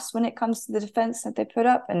robust when it comes to the defense that they put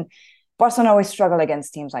up. And Barcelona always struggle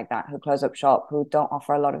against teams like that who close up shop, who don't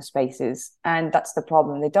offer a lot of spaces. And that's the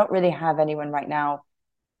problem. They don't really have anyone right now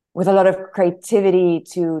with a lot of creativity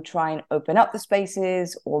to try and open up the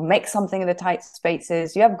spaces or make something in the tight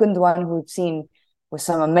spaces. You have Gundogan, who we've seen with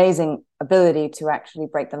some amazing ability to actually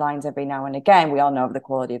break the lines every now and again. We all know of the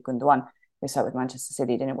quality of Gundogan. We saw it with Manchester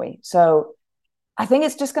City, didn't we? So I think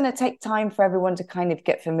it's just going to take time for everyone to kind of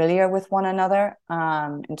get familiar with one another.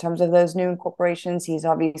 In terms of those new incorporations, he's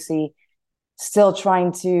obviously still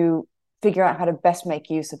trying to figure out how to best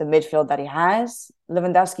make use of the midfield that he has.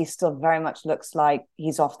 Lewandowski still very much looks like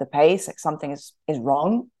he's off the pace, like something is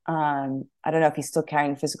wrong. I don't know if he's still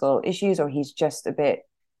carrying physical issues or he's just a bit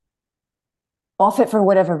off it for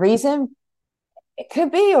whatever reason. It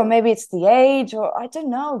could be, or maybe it's the age, or I don't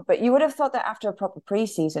know. But you would have thought that after a proper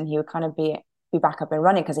preseason, he would kind of be back up and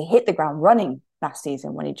running, because he hit the ground running last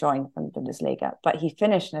season when he joined from Bundesliga. But he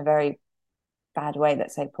finished in a very bad way,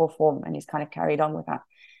 let's say poor form, and he's kind of carried on with that.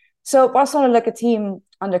 So Barcelona look a team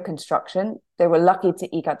under construction. They were lucky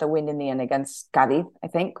to eke out the win in the end against Cadiz, I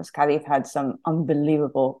think, because Cadiz had some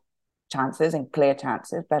unbelievable chances and clear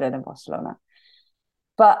chances, better than Barcelona.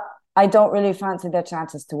 But I don't really fancy their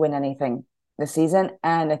chances to win anything this season.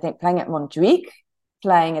 And I think playing at Montjuic,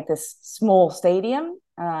 playing at this small stadium,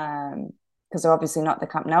 because they're obviously not the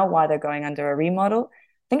Camp Nou while they're going under a remodel,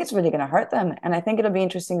 I think it's really going to hurt them. And I think it'll be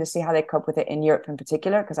interesting to see how they cope with it in Europe in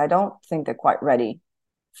particular, because I don't think they're quite ready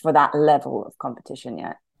for that level of competition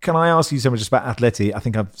yet. Can I ask you something just about Atleti? I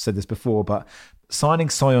think I've said this before, but signing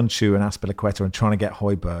Soyuncu and Azpilicueta and trying to get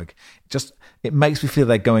Højbjerg, it makes me feel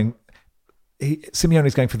they're going...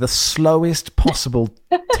 Simeone's going for the slowest possible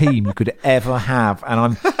team you could ever have.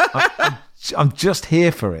 And I'm just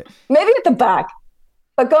here for it. Maybe at the back.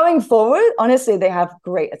 But going forward, honestly, they have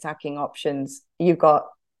great attacking options. You've got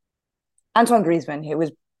Antoine Griezmann, who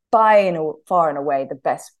was by far and away the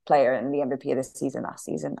best player in the MVP of the season last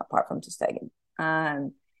season, apart from Ter Stegen.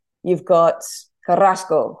 And you've got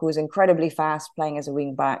Carrasco, who is incredibly fast, playing as a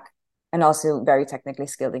wing back, and also very technically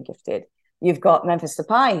skilled and gifted. You've got Memphis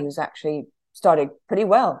Depay, who's actually started pretty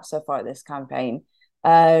well so far this campaign.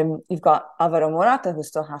 You've got Alvaro Morata, who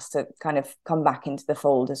still has to kind of come back into the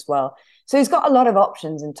fold as well. So he's got a lot of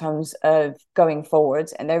options in terms of going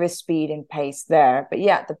forwards, and there is speed and pace there. But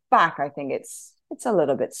yeah, at the back, I think it's a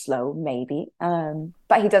little bit slow, maybe.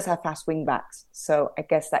 But he does have fast wing backs, so I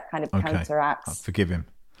guess that kind of counteracts. I'll forgive him.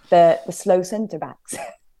 The slow centre backs.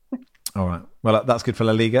 All right. Well, that's good for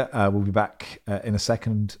La Liga. We'll be back in a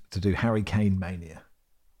second to do Harry Kane mania.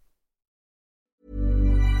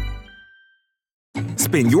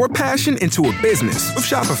 Spin your passion into a business with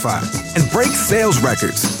Shopify and break sales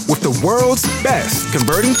records with the world's best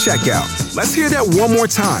converting checkout. Let's hear that one more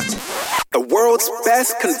time. The world's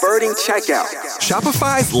best converting checkout.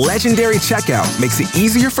 Shopify's legendary checkout makes it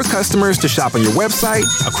easier for customers to shop on your website,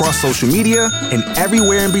 across social media, and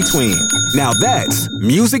everywhere in between. Now that's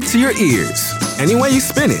music to your ears. Any way you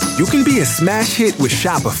spin it, you can be a smash hit with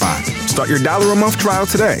Shopify. Start your $1 a month trial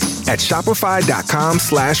today at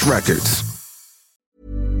shopify.com/records.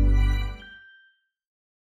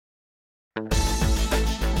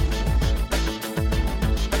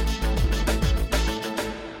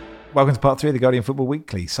 Welcome to part 3 of the Guardian Football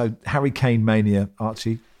Weekly. So, Harry Kane mania,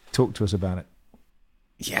 Archie, talk to us about it.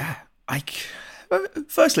 Yeah,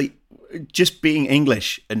 firstly, just being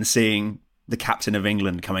English and seeing the captain of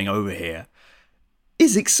England coming over here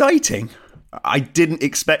is exciting. I didn't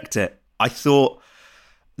expect it. I thought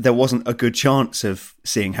there wasn't a good chance of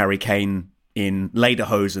seeing Harry Kane in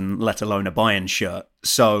lederhosen, let alone a Bayern shirt.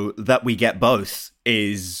 So that we get both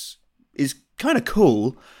is kind of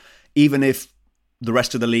cool, even if the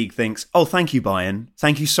rest of the league thinks, oh, thank you, Bayern.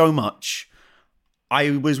 Thank you so much.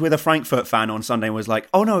 I was with a Frankfurt fan on Sunday and was like,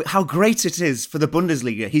 oh no, how great it is for the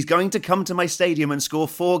Bundesliga. He's going to come to my stadium and score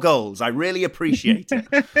 4 goals. I really appreciate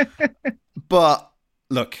it. But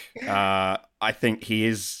look, I think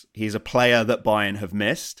he's a player that Bayern have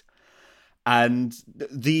missed. And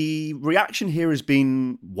the reaction here has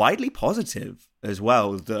been widely positive as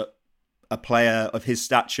well, that a player of his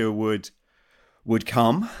stature would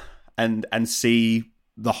come and see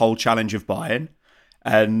the whole challenge of Bayern.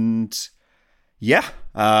 And yeah,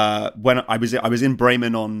 when I was in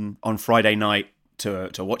Bremen on Friday night to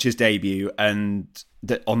watch his debut, and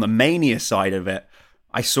on the mania side of it,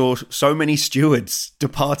 I saw so many stewards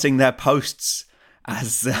departing their posts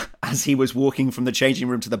as he was walking from the changing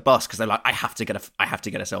room to the bus, because they're like, I have to get a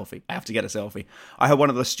selfie. I heard one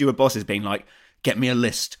of the steward bosses being like, get me a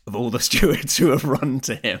list of all the stewards who have run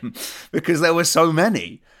to him, because there were so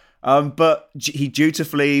many. But he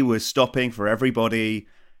dutifully was stopping for everybody.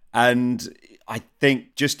 And I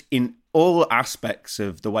think just in all aspects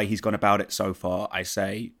of the way he's gone about it so far, I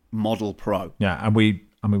say model pro. Yeah, and we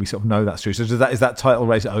sort of know that's true. So is that title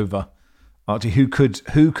race over? Archie, who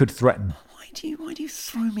could threaten? Why do you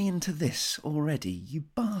throw me into this already, you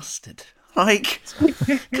bastard? Like,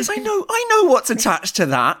 because I know what's attached to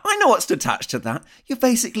that. You're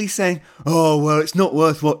basically saying, oh, well, it's not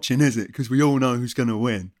worth watching, is it? Because we all know who's going to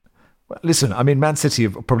win. Well, listen, I mean, Man City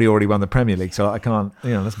have probably already won the Premier League, so I can't,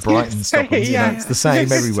 that's Brighton, Stockholm, it's the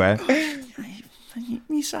same everywhere.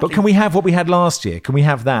 But can we have what we had last year? Can we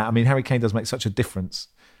have that? I mean, Harry Kane does make such a difference.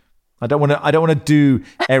 I don't want to do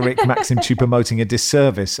Eric Maxim Choupo-Moting a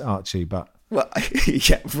disservice, Archie, but... Well,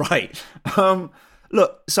 yeah, right.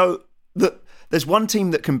 Look, so there's one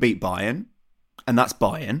team that can beat Bayern, and that's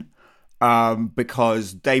Bayern,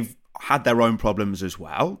 because they've had their own problems as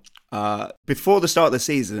well. Before the start of the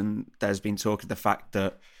season, there's been talk of the fact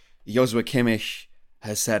that Joshua Kimmich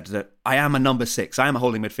has said that I am a number 6, I am a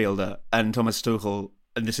holding midfielder, and Thomas Tuchel,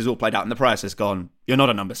 and this is all played out in the press, has gone, you're not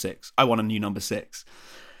a number 6, I want a new number 6.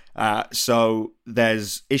 So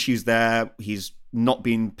there's issues there. He's not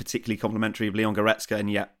been particularly complimentary of Leon Goretzka,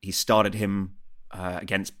 and yet he started him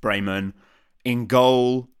against Bremen. In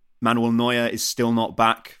goal, Manuel Neuer is still not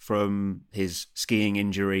back from his skiing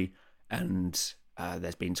injury, and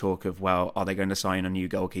there's been talk of, well, are they going to sign a new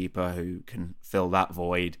goalkeeper who can fill that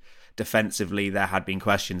void? Defensively, there had been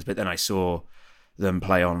questions, but then I saw them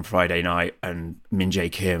play on Friday night, and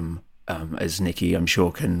Min-Jae Kim, as Nikki I'm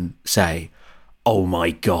sure can say, oh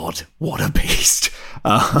my God, what a beast.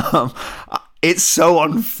 It's so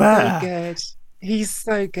unfair. So good. He's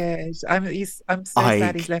so good. I'm so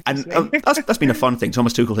sad he's left. And that's been a fun thing.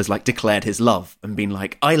 Thomas Tuchel has declared his love and been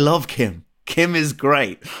like, I love Kim. Kim is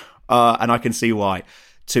great. And I can see why.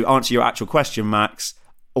 To answer your actual question, Max,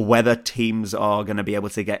 whether teams are going to be able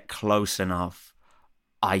to get close enough,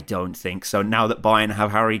 I don't think so. Now that Bayern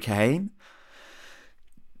have Harry Kane,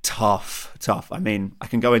 tough. I mean, I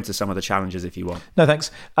can go into some of the challenges if you want. No, thanks.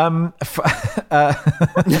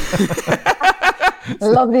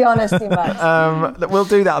 Love the honesty, Max. We'll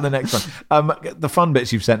do that on the next one. The fun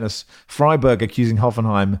bits you've sent us. Freiburg accusing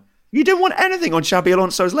Hoffenheim. You didn't want anything on Xabi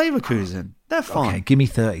Alonso's Leverkusen. They're fine. Okay, give me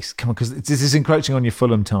 30. Come on, because this is encroaching on your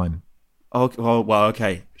Fulham time. Oh, well,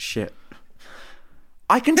 okay. Shit.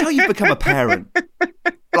 I can tell you've become a parent.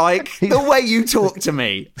 The way you talk to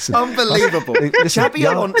me. Unbelievable. Xabi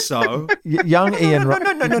Alonso. Young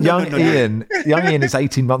Ian. Young Ian is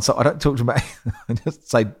 18 months old. I don't talk to him about... I just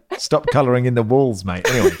say, stop colouring in the walls, mate.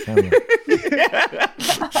 Anyway, carry on.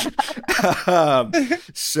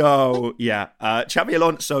 Xabi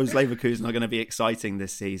Alonso's Leverkusen are going to be exciting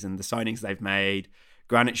this season. The signings they've made,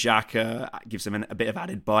 Granit Xhaka gives them a bit of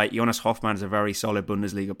added bite. Jonas Hoffmann is a very solid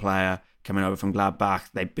Bundesliga player coming over from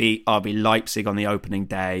Gladbach. They beat RB Leipzig on the opening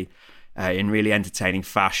day in really entertaining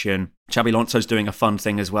fashion. Xabi Alonso's doing a fun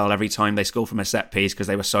thing as well. Every time they score from a set piece, because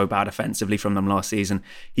they were so bad offensively from them last season,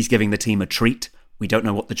 he's giving the team a treat. We don't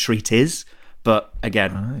know what the treat is, but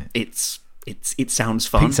again, it sounds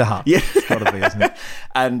fun. Pizza Hut. Yeah. It's got to be, isn't it?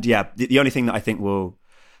 And yeah, the only thing that I think will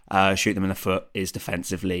shoot them in the foot is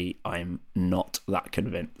defensively. I'm not that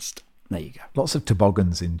convinced. There you go. Lots of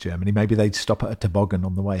toboggans in Germany. Maybe they'd stop at a toboggan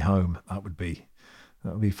on the way home. That would be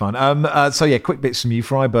fun. So quick bits from you.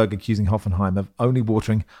 Freiburg accusing Hoffenheim of only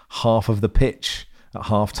watering half of the pitch at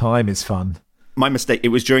half time is fun. My mistake. It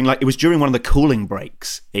was during one of the cooling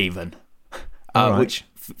breaks, even, right. Which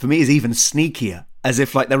for me is even sneakier. As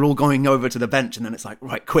if they're all going over to the bench, and then it's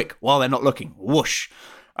right, quick, while they're not looking, whoosh.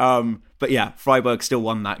 But yeah, Freiburg still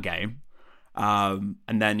won that game. And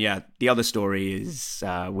then, the other story is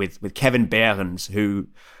with Kevin Behrens, who,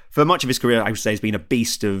 for much of his career, I would say, has been a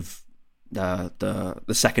beast of the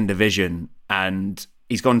second division. And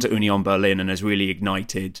he's gone to Union Berlin and has really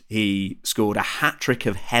ignited. He scored a hat-trick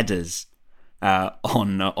of headers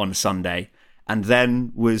on Sunday, and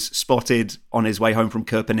then was spotted on his way home from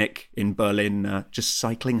Köpenick in Berlin, just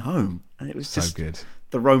cycling home. And it was so just good.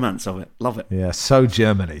 The romance of it. Love it. Yeah, so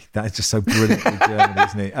Germany. That is just so brilliantly German,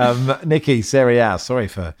 isn't it? Nikki, Serie A, sorry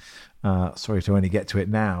to only get to it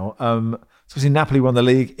now. Obviously, Napoli won the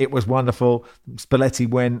league. It was wonderful. Spalletti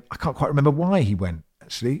went. I can't quite remember why he went,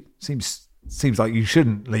 actually. Seems like you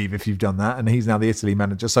shouldn't leave if you've done that. And he's now the Italy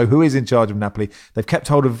manager. So who is in charge of Napoli? They've kept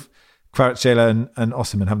hold of Kvaratskhelia and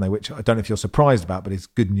Osimhen, haven't they? Which I don't know if you're surprised about, but it's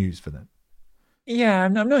good news for them. Yeah,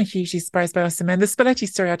 I'm not hugely surprised by Osimhen. The Spalletti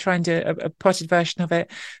story, I try and do a potted version of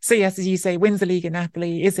it. So yes, as you say, wins the league at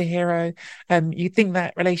Napoli, is a hero. You think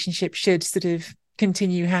that relationship should sort of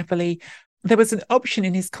continue happily. There was an option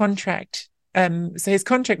in his contract. So his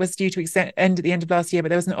contract was due to end at the end of last year, but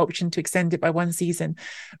there was an option to extend it by one season.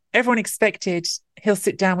 Everyone expected he'll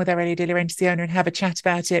sit down with Aurelio De Laurentiis, the owner, and have a chat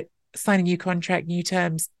about it, sign a new contract, new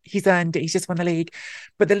terms. He's earned it. He's just won the league.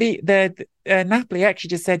 But the Napoli actually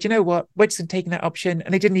just said, you know what, we're just taking that option.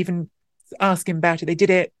 And they didn't even ask him about it. They did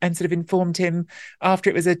it and sort of informed him after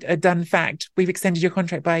it was a done fact. We've extended your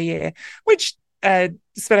contract by a year, which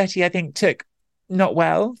Spalletti, I think, took not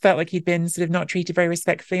well, felt like he'd been sort of not treated very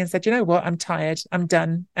respectfully, and said, you know what, I'm tired, I'm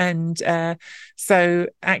done. And so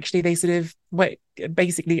actually they sort of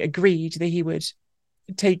basically agreed that he would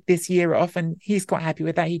take this year off, and he's quite happy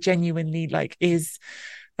with that. He genuinely is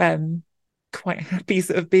quite happy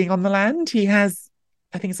sort of being on the land. He has,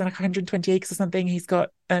 I think it's like 120 acres or something. He's got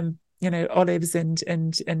olives and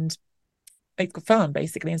he's got a farm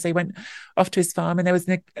basically, and so he went off to his farm, and there was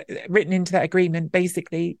written into that agreement,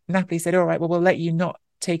 basically Napoli said, all right, well, we'll let you not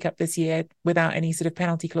take up this year without any sort of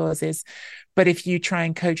penalty clauses, but if you try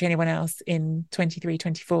and coach anyone else in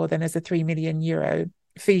 23-24, then there's a €3 million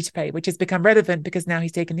fee to pay, which has become relevant because now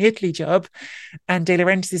he's taken the Italy job, and De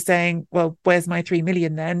Laurentiis is saying, well, where's my 3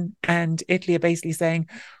 million then? And Italy are basically saying,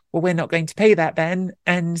 well, we're not going to pay that then.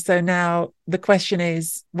 And so now the question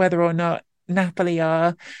is whether or not Napoli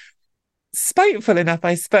are spiteful enough,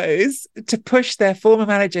 I suppose, to push their former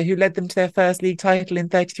manager who led them to their first league title in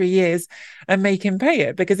 33 years and make him pay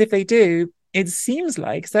it. Because if they do, it seems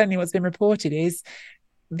like, certainly what's been reported is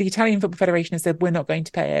the Italian Football Federation has said, we're not going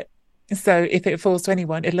to pay it. So if it falls to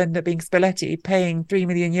anyone, it'll end up being Spalletti paying €3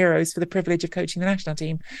 million for the privilege of coaching the national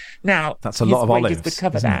team. Now, that's a lot of olives would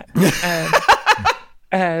cover that.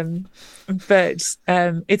 But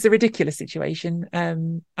it's a ridiculous situation.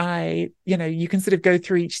 You can sort of go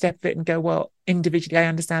through each step of it and go, well, individually, I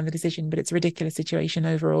understand the decision, but it's a ridiculous situation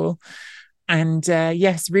overall. And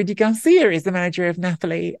yes, Rudy Garcia is the manager of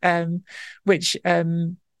Napoli, which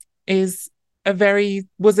was a very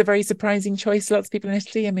surprising choice to lots of people in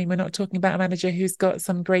Italy. I mean, we're not talking about a manager who's got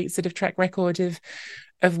some great sort of track record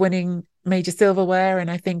of winning major silverware.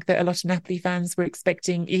 And I think that a lot of Napoli fans were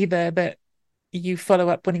expecting either that you follow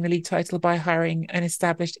up winning the league title by hiring an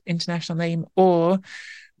established international name, or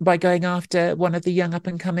by going after one of the young up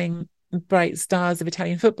and coming bright stars of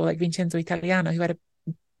Italian football, like Vincenzo Italiano, who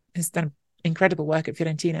has done incredible work at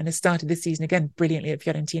Fiorentina and has started this season again brilliantly at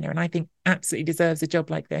Fiorentina, and I think absolutely deserves a job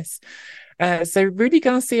like this. So Rudy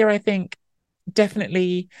Garcia, I think,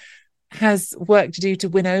 definitely has work to do to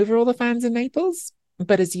win over all the fans in Naples.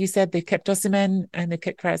 But as you said, they've kept Osimhen and they've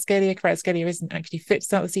kept Kvaratskhelia. Kvaratskhelia isn't actually fit to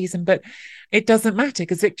start the season, but it doesn't matter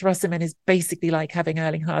because Victor Osimhen is basically like having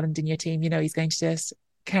Erling Haaland in your team. You know, he's going to just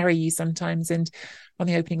carry you sometimes. And on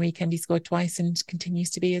the opening weekend, he scored twice and continues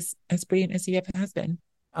to be as brilliant as he ever has been.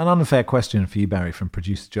 An unfair question for you, Barry, from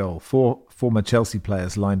producer Joel. 4 former Chelsea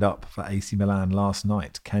players lined up for AC Milan last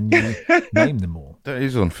night. Can you name them all? That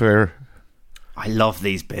is unfair. I love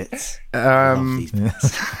these bits.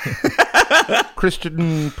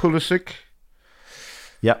 Christian Pulisic.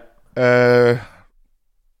 Yep.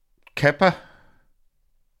 Kepa.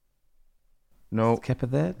 No. Is Kepa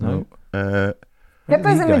there? No.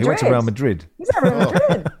 Kepa's in Madrid. He went to Real Madrid. He's at Real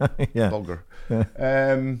Madrid. Yeah. Vulgar.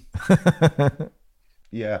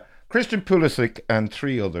 Yeah. Christian Pulisic and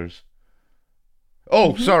 3 others.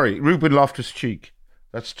 Oh, sorry. Ruben Loftus-Cheek.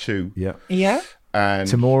 That's 2. Yeah. Yeah. And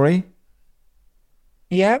Tamori.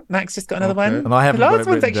 Yeah, Max just got another one. And I haven't the got last it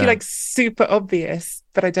one's written actually down. like super obvious,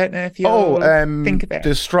 but I don't know if you'll think of it.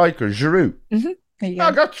 The striker, Giroud. There you go.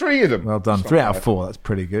 I got 3 of them. Well done. 3 out of 4. That's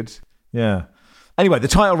pretty good. Yeah. Anyway, the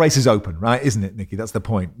title race is open, right? Isn't it, Nikki? That's the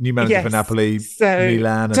point. New manager for Napoli,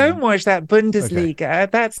 Milan. Don't watch that Bundesliga. Okay.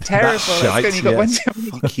 That's terrible. That's only got one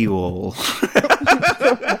Fuck you all.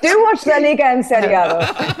 Do watch La Liga and Serie A.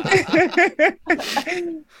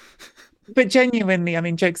 But genuinely, I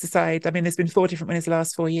mean, jokes aside, I mean, there's been 4 different winners the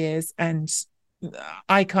last 4 years, and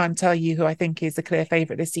I can't tell you who I think is a clear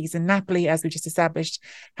favourite this season. Napoli, as we just established,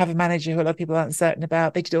 have a manager who a lot of people aren't certain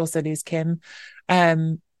about. They did also lose Kim.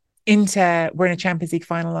 Inter were in a Champions League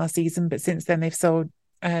final last season, but since then they've sold.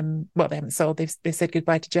 They haven't sold. They've said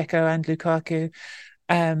goodbye to Dzeko and Lukaku.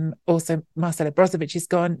 Also, Marcelo Brozovic is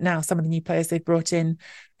gone. Now, some of the new players they've brought in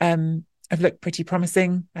have looked pretty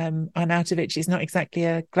promising. Arnautovic is not exactly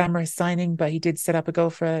a glamorous signing, but he did set up a goal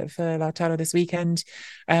for Lautaro this weekend.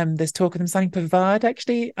 There's talk of them signing Pavard,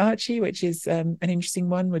 actually, Archie, which is an interesting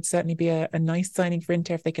one. Would certainly be a nice signing for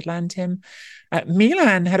Inter if they could land him.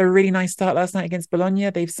 Milan had a really nice start last night against Bologna.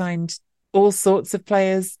 They've signed all sorts of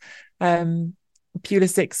players.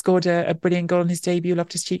 Pulisic scored a brilliant goal in his debut.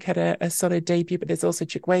 Loftus-Cheek had a solid debut, but there's also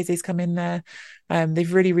Chukwueze's come in there.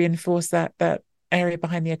 They've really reinforced that area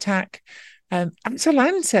behind the attack.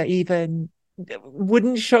 Atalanta even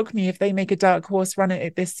wouldn't shock me if they make a dark horse run at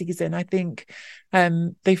it this season. I think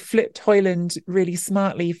they flipped Højlund really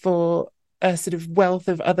smartly for a sort of wealth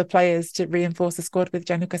of other players to reinforce the squad with.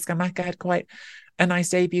 Gianluca Scamacca had quite a nice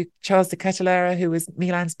debut. Charles de Ketelaere, who was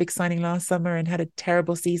Milan's big signing last summer and had a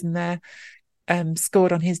terrible season there,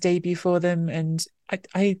 scored on his debut for them. And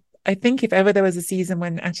I think if ever there was a season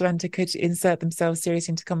when Atalanta could insert themselves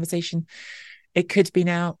seriously into conversation, it could be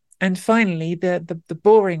now. And finally, the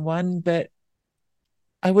boring one, but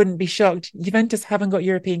I wouldn't be shocked. Juventus haven't got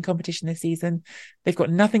European competition this season. They've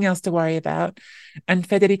got nothing else to worry about. And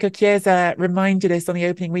Federico Chiesa reminded us on the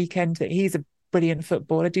opening weekend that he's a brilliant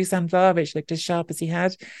footballer. Dusan Vlahovic looked as sharp as he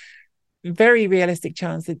had. Very realistic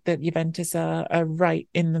chance that Juventus are right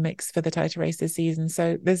in the mix for the title race this season.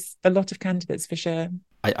 So there's a lot of candidates for sure.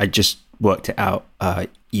 I just worked it out.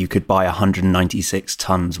 You could buy 196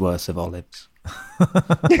 tons worth of olives.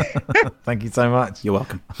 Thank you so much. You're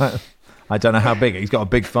welcome. I don't know how big. He's got a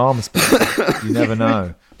big farm space. You never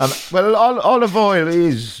know. Well, olive oil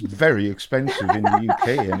is very expensive in the UK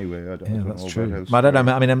anyway. I don't know that's true. I don't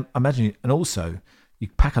know. I mean, imagine, and also you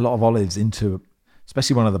pack a lot of olives into,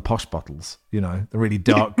 especially one of the posh bottles, the really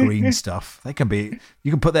dark green stuff. They can be,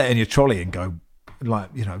 you can put that in your trolley and go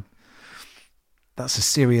that's a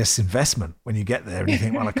serious investment when you get there and you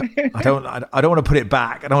think, well, I don't want to put it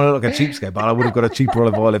back. I don't want to look a cheapskate, but I would have got a cheaper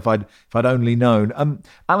olive oil if I'd only known.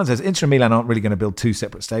 Alan says Inter and Milan aren't really going to build two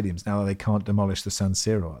separate stadiums now that they can't demolish the San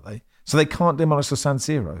Siro, are they? So they can't demolish the San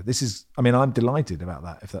Siro. I'm delighted about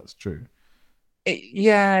that if that's true.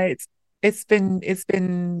 It's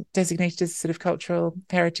been designated as a sort of cultural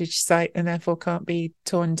heritage site and therefore can't be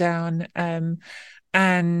torn down.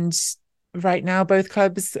 And right now, both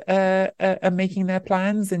clubs are making their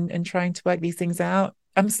plans and trying to work these things out.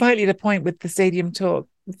 I'm slightly at a point with the stadium talk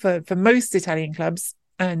for most Italian clubs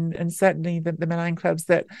and certainly the Milan clubs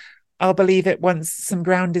that I'll believe it once some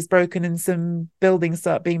ground is broken and some buildings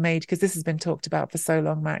start being made, because this has been talked about for so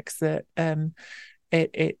long, Max, that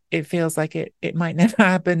it feels like it might never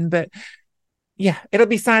happen. But yeah, it'll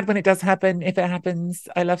be sad when it does happen. If it happens,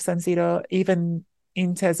 I love San Siro. Even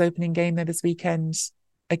Inter's opening game there this weekend,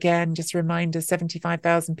 again, just a reminder,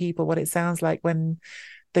 75,000 people, what it sounds like when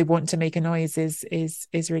they want to make a noise is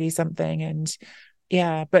really something. And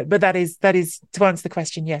yeah, but that is to answer the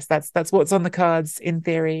question, yes, that's what's on the cards in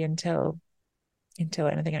theory until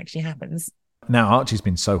anything actually happens. Now, Archie's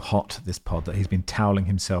been so hot this pod that he's been toweling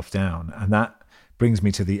himself down, and that brings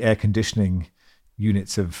me to the air conditioning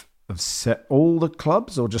units of all the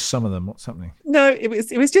clubs, or just some of them? What's happening? No, it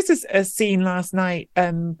was just a scene last night.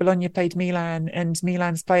 Bologna played Milan, and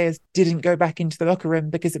Milan's players didn't go back into the locker room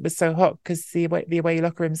because it was so hot. Because the away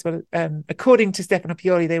locker rooms were, according to Stefano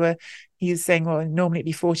Pioli, he was saying, well, normally it'd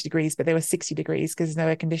be 40 degrees, but they were 60 degrees because there's no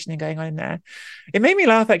air conditioning going on in there. It made me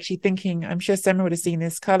laugh, actually, thinking, I'm sure Semra would have seen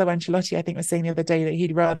this. Carlo Ancelotti, I think, was saying the other day that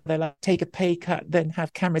he'd rather take a pay cut than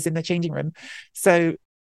have cameras in the changing room. So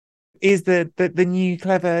is the new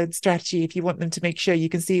clever strategy, if you want them to make sure you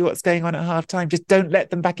can see what's going on at half time, just don't let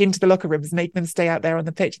them back into the locker rooms, make them stay out there on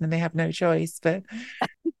the pitch, and then they have no choice. But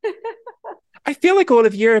I feel like all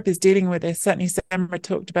of Europe is dealing with this. Certainly Semra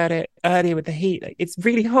talked about it earlier with the heat. Like, it's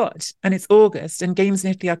really hot and it's August, and games in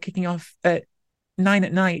Italy are kicking off at 9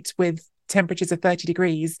 p.m. with temperatures of 30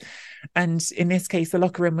 degrees. And in this case, the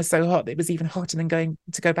locker room was so hot that it was even hotter than going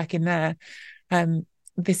to go back in there.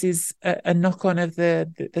 This is a knock-on of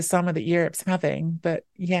the summer that Europe's having. But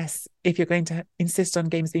yes, if you're going to insist on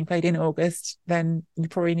games being played in August, then you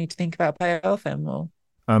probably need to think about player welfare more.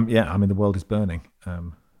 The world is burning.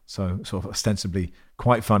 So sort of ostensibly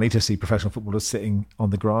quite funny to see professional footballers sitting on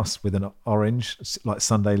the grass with an orange, like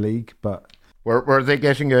Sunday League. But were they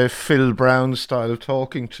getting a Phil Brown style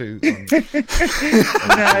talking to?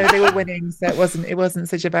 No, they were winning, so it wasn't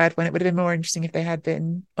such a bad one. It would have been more interesting if they had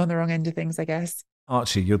been on the wrong end of things, I guess.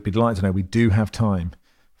 Archie, you'd be delighted to know we do have time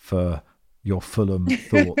for your Fulham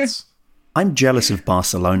thoughts. I'm jealous of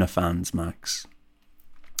Barcelona fans, Max,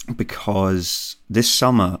 because this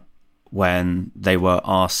summer when they were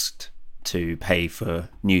asked to pay for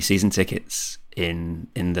new season tickets in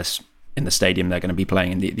the stadium they're going to be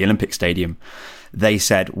playing in, the Olympic Stadium, they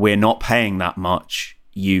said, we're not paying that much.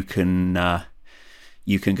 You can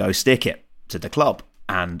go stick it to the club.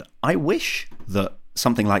 And I wish that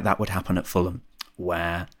something like that would happen at Fulham,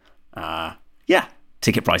 where,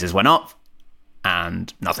 ticket prices went up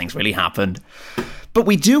and nothing's really happened. But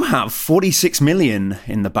we do have 46 million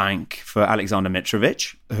in the bank for Alexander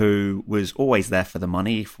Mitrovic, who was always there for the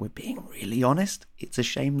money. If we're being really honest, it's a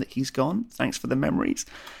shame that he's gone. Thanks for the memories.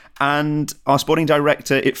 And our sporting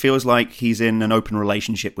director, it feels like he's in an open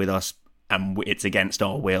relationship with us, and it's against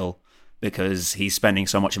our will because he's spending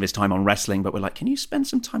so much of his time on wrestling. But we're like, can you spend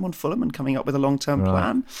some time on Fulham and coming up with a long-term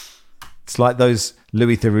plan? It's like those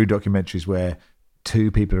Louis Theroux documentaries where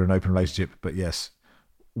two people are in an open relationship, but yes,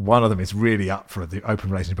 one of them is really up for the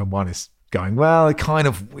open relationship and one is going, well, I kind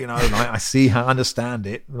of, I see how I understand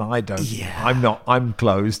it. I don't. Yeah. I'm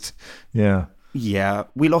closed. Yeah. Yeah.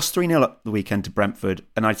 We lost 3-0 at the weekend to Brentford,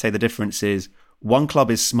 and I'd say the difference is one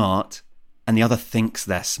club is smart and the other thinks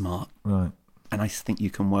they're smart. Right. And I think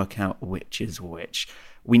you can work out which is which.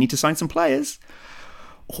 We need to sign some players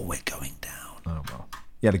or we're going down. Oh, well.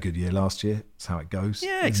 You had a good year last year. That's how it goes.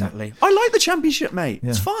 Yeah, exactly. I like the Championship, mate.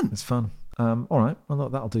 Yeah, it's fun. It's fun. All right. Well,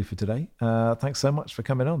 that'll do for today. Thanks so much for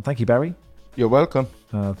coming on. Thank you, Barry. You're welcome.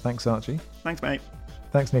 Thanks, Archie. Thanks, mate.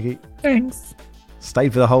 Thanks, Nikki. Thanks.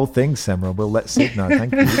 Stayed for the whole thing, Semra. We'll let Sid know.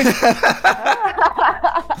 Thank you.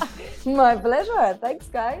 My pleasure. Thanks,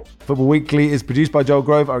 guys. Football Weekly is produced by Joel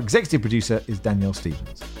Grove. Our executive producer is Danielle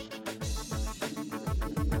Stevens.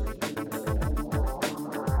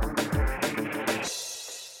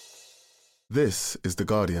 This is The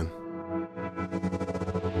Guardian.